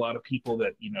there's, a lot of people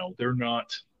that,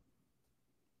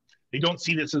 they don't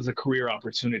see this as a career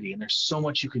opportunity. And there's so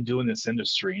much you can do in this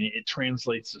industry, and it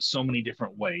translates to so many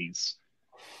different ways.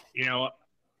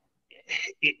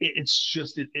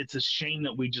 It's a shame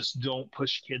that we just don't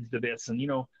push kids to this. And,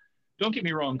 don't get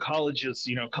me wrong, college is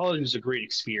a great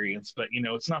experience, but,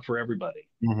 it's not for everybody.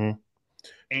 Mm-hmm.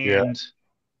 And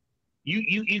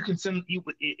you can send,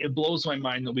 it blows my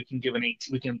mind that we can give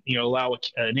allow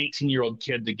an 18-year-old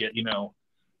kid to get,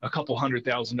 a couple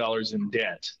 $100,000 in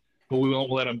debt, but we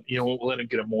won't let him,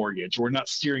 get a mortgage. We're not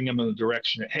steering him in the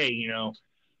direction that, hey,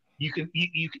 you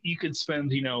can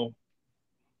spend,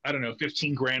 I don't know,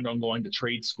 15 grand on going to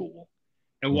trade school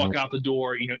and walk out the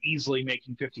door, easily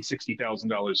making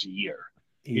 $50,000-$60,000 a year,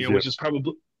 which is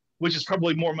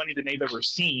probably more money than they've ever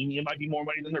seen. It might be more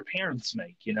money than their parents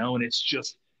make, and it's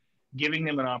just giving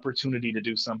them an opportunity to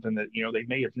do something that, they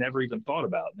may have never even thought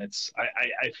about. And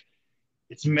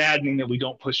it's maddening that we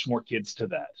don't push more kids to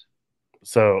that.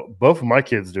 So both of my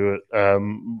kids do it.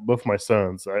 Both of my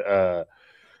sons.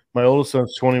 My oldest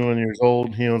son's 21 years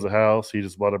old. He owns a house. He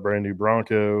just bought a brand new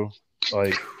Bronco.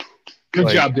 Good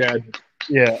job, Dad.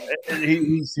 Yeah,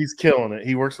 he's killing it.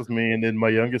 He works with me, and then my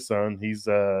youngest son, he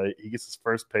gets his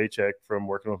first paycheck from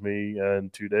working with me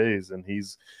in 2 days, and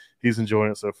he's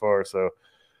enjoying it so far. So,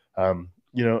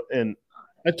 and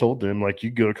I told them, like,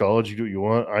 you go to college, you do what you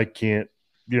want.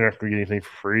 You're not going to get anything for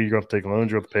free. You're going to take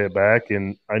loans. You're going to pay it back.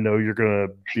 And I know you're going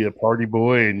to be a party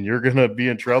boy, and you're going to be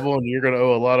in trouble, and you're going to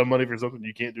owe a lot of money for something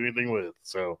you can't do anything with.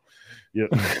 So, yeah.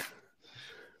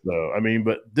 So, I mean,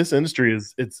 but this industry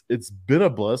it's been a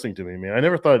blessing to me, man. I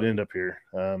never thought it'd end up here.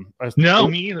 No,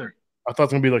 me either. I thought I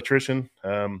was going to be an electrician.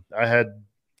 I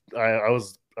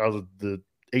was the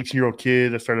 18-year-old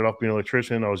kid. I started off being an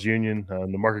electrician. I was union.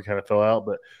 The market kind of fell out,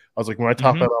 but I was like, when I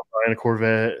topped out off buying a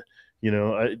Corvette,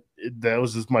 that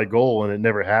was just my goal, and it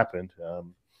never happened.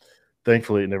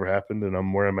 Thankfully, it never happened, and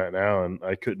I'm where I'm at now, and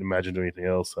I couldn't imagine doing anything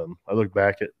else. I look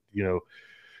back at,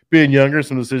 being younger,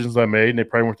 some decisions I made, and they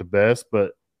probably weren't the best,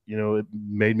 but, it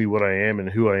made me what I am and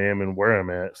who I am and where I'm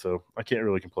at, so I can't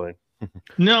really complain.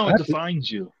 No, it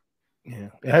defines you. Yeah,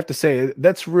 I have to say,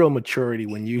 that's real maturity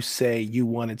when you say you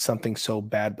wanted something so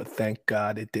bad, but thank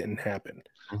God it didn't happen.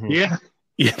 Yeah.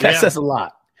 That says a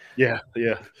lot. Yeah.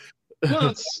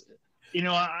 Well, it's,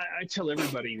 I tell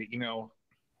everybody that,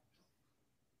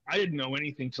 I didn't know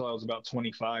anything till I was about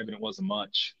 25, and it wasn't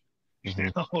much.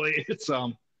 It's I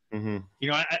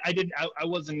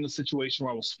wasn't in a situation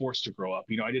where I was forced to grow up.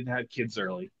 I didn't have kids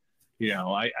early.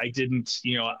 I didn't.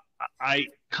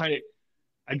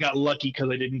 I got lucky because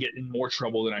I didn't get in more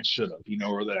trouble than I should have.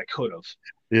 Or that I could have.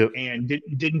 Yep. And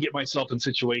didn't get myself in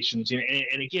situations.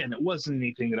 And again, it wasn't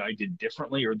anything that I did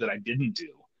differently or that I didn't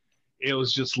do. It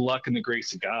was just luck and the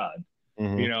grace of God.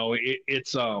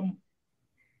 So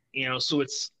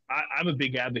I'm a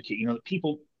big advocate.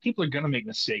 People are going to make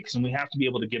mistakes, and we have to be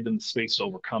able to give them the space to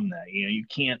overcome that. You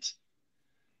can't.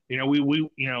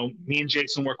 Me and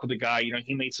Jason work with a guy.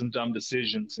 He made some dumb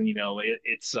decisions, and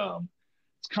it's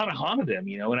kind of haunted him.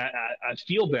 And I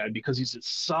feel bad because he's a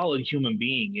solid human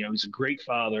being. He's a great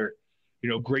father.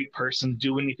 Great person.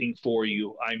 Do anything for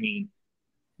you. I mean.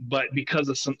 But because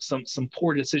of some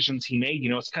poor decisions he made,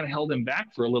 it's kind of held him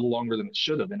back for a little longer than it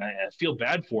should have. And I feel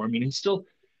bad for him. He's still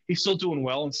doing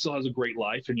well and still has a great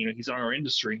life. And, he's on our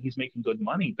industry and he's making good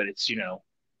money. But it's,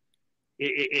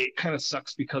 it kind of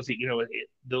sucks because,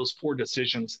 those poor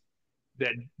decisions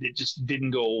that it just didn't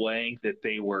go away, that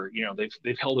they were,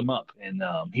 they've held him up. And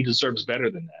he deserves better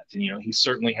than that. And, he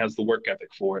certainly has the work ethic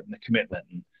for it and the commitment.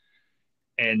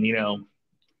 And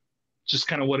just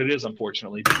kind of what it is,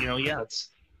 unfortunately. But,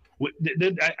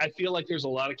 I feel like there's a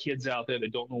lot of kids out there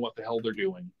that don't know what the hell they're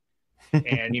doing.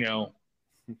 And,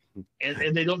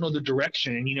 and they don't know the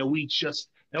direction. And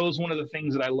that was one of the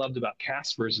things that I loved about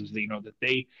Caspers is that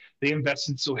they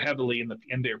invested so heavily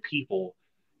in their people.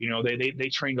 They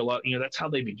trained a lot. That's how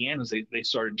they began, is they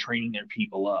started training their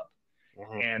people up.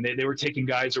 And they were taking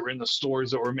guys that were in the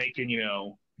stores that were making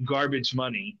garbage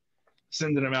money,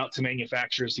 sending them out to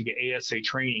manufacturers to get ASA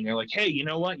training. They're like, hey, you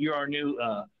know what? You're our new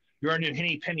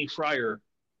Henny Penny Fryer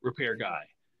repair guy.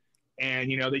 And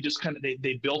they just kind of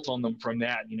they built on them from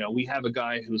that. We have a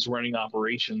guy who's running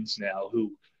operations now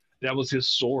who that was his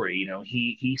story.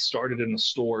 He started in the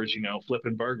stores,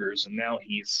 flipping burgers, and now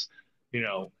he's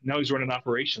running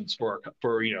operations for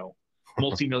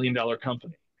multi-million-dollar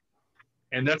company.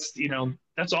 And that's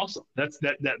awesome.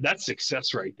 That's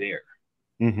success right there.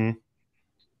 Mm-hmm.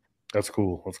 That's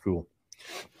cool.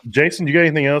 Jason, you got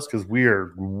anything else? Because we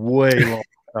are way long.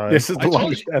 This is the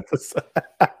longest episode.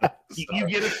 You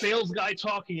get a sales guy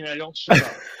talking, and I don't shut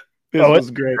up. This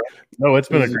was great. No, it's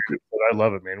been a great episode. I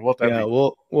love it, man.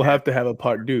 We'll have to have a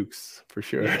part Dukes for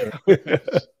sure. Yeah.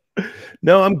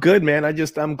 No, I'm good, man.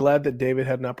 I'm glad that David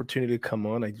had an opportunity to come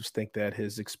on. I just think that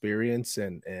his experience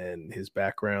and his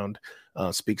background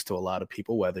speaks to a lot of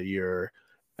people, whether you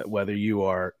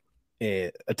are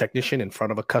a technician in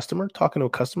front of a customer, talking to a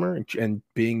customer and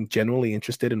being genuinely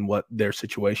interested in what their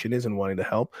situation is and wanting to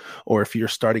help, or if you're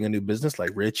starting a new business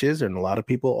like Rich is, and a lot of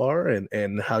people are,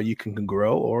 and how you can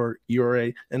grow, or you're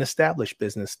an established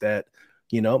business that,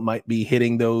 might be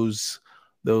hitting those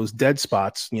dead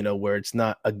spots, where it's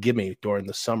not a gimme during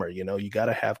the summer. You got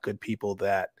to have good people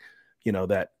that,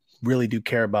 that really do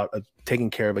care about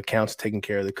taking care of accounts, taking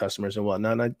care of the customers and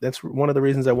whatnot. And that's one of the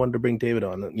reasons I wanted to bring David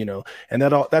on, and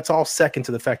that's all second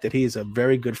to the fact that he is a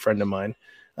very good friend of mine.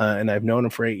 And I've known him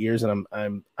for 8 years, and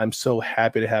I'm so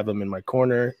happy to have him in my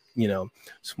corner.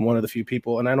 It's one of the few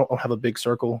people, and I don't have a big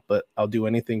circle, but I'll do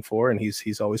anything for, and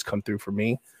he's always come through for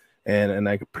me. And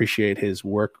I appreciate his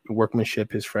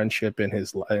workmanship, his friendship, and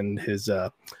his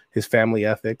family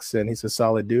ethics. And he's a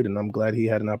solid dude, and I'm glad he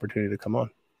had an opportunity to come on.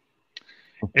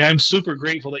 And I'm super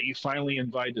grateful that you finally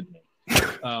invited me.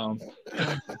 No,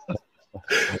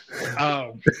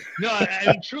 I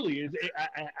mean, truly,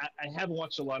 I haven't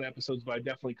watched a lot of episodes, but I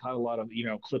definitely caught a lot of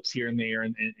clips here and there,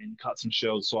 and caught some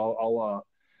shows. So I'll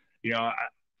I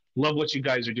love what you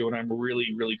guys are doing. I'm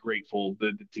really, really grateful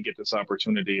to get this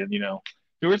opportunity. And if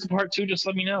there is a part 2, just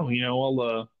let me know.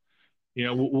 I'll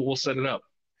we'll set it up.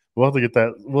 We'll have to get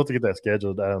that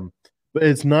scheduled. But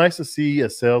it's nice to see a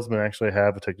salesman actually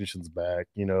have a technician's back.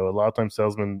 A lot of times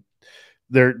salesmen,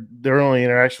 their only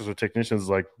interactions with technicians is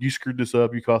like, you screwed this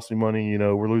up, you cost me money,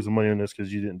 we're losing money on this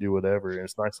because you didn't do whatever. And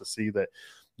it's nice to see that,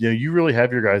 you really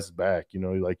have your guys' back.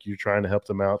 Like you're trying to help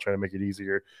them out, trying to make it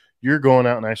easier. You're going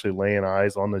out and actually laying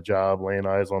eyes on the job, laying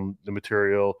eyes on the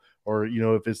material, or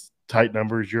if it's tight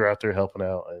numbers, you're out there helping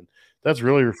out, and that's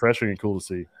really refreshing and cool to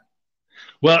see.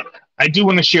 Well, I do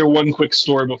want to share one quick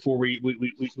story before we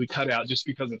cut out, just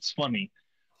because it's funny.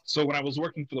 So when I was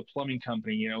working for the plumbing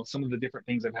company, some of the different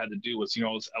things I've had to do was,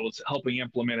 I was helping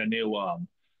implement a new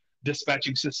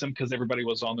dispatching system, because everybody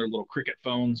was on their little cricket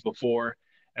phones before,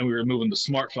 and we were moving to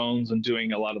smartphones and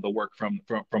doing a lot of the work from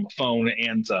a phone,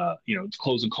 and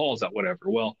closing calls out, whatever.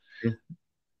 Well,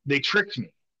 they tricked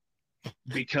me,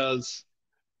 because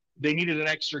they needed an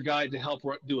extra guy to help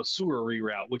do a sewer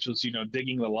reroute, which was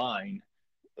digging the line.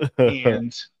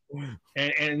 And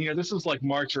this was like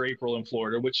March or April in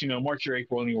Florida, which March or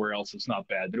April anywhere else is not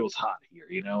bad, but it was hot here,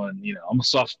 and I'm a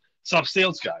soft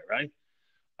sales guy, right?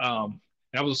 And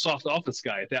I was a soft office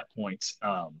guy at that point.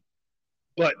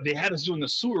 But they had us doing the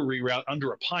sewer reroute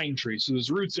under a pine tree, so there's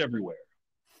roots everywhere,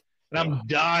 and I'm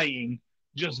dying,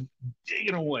 just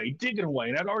digging away,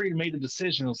 and I'd already made the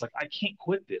decision. I was like, I can't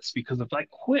quit this, because if I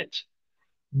quit,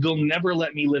 they'll never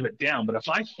let me live it down. But if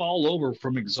I fall over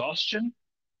from exhaustion,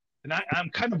 and I'm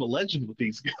kind of a legend with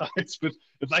these guys, but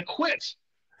if I quit,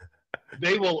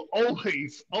 they will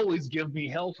always give me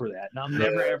hell for that, and I'm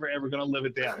never, ever going to live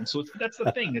it down. So that's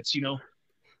the thing. It's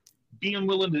being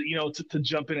willing to to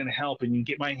jump in and help and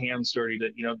get my hands dirty,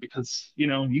 because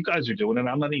you guys are doing it.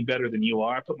 I'm not any better than you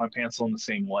are. I put my pants on the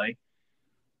same way.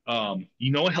 A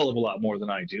hell of a lot more than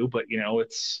I do, but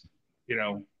it's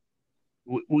we're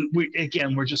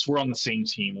on the same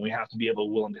team. We have to be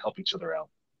willing to help each other out.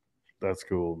 That's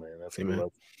cool, man. That's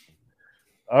cool.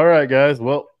 All right, guys.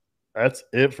 Well, that's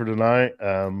it for tonight.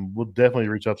 We'll definitely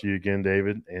reach out to you again,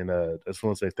 David. And I just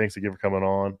want to say thanks again for coming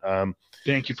on.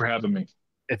 Thank you for having me.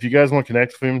 If you guys want to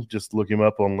connect with him, just look him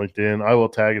up on LinkedIn. I will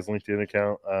tag his LinkedIn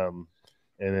account. And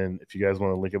then if you guys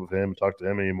want to link up with him and talk to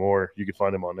him anymore, you can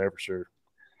find him on there for sure.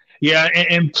 Yeah,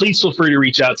 and please feel free to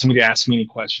reach out to me to ask me any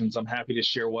questions. I'm happy to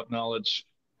share what knowledge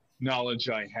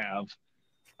I have.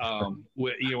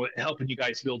 helping you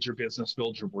guys build your business,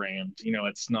 build your brand.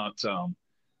 It's not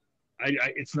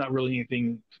it's not really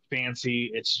anything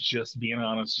fancy. It's just being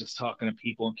honest, just talking to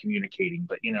people and communicating.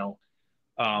 But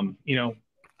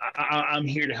I'm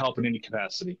here to help in any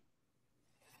capacity.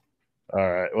 All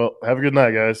right. Well, have a good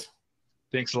night, guys.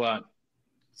 Thanks a lot.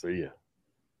 See ya.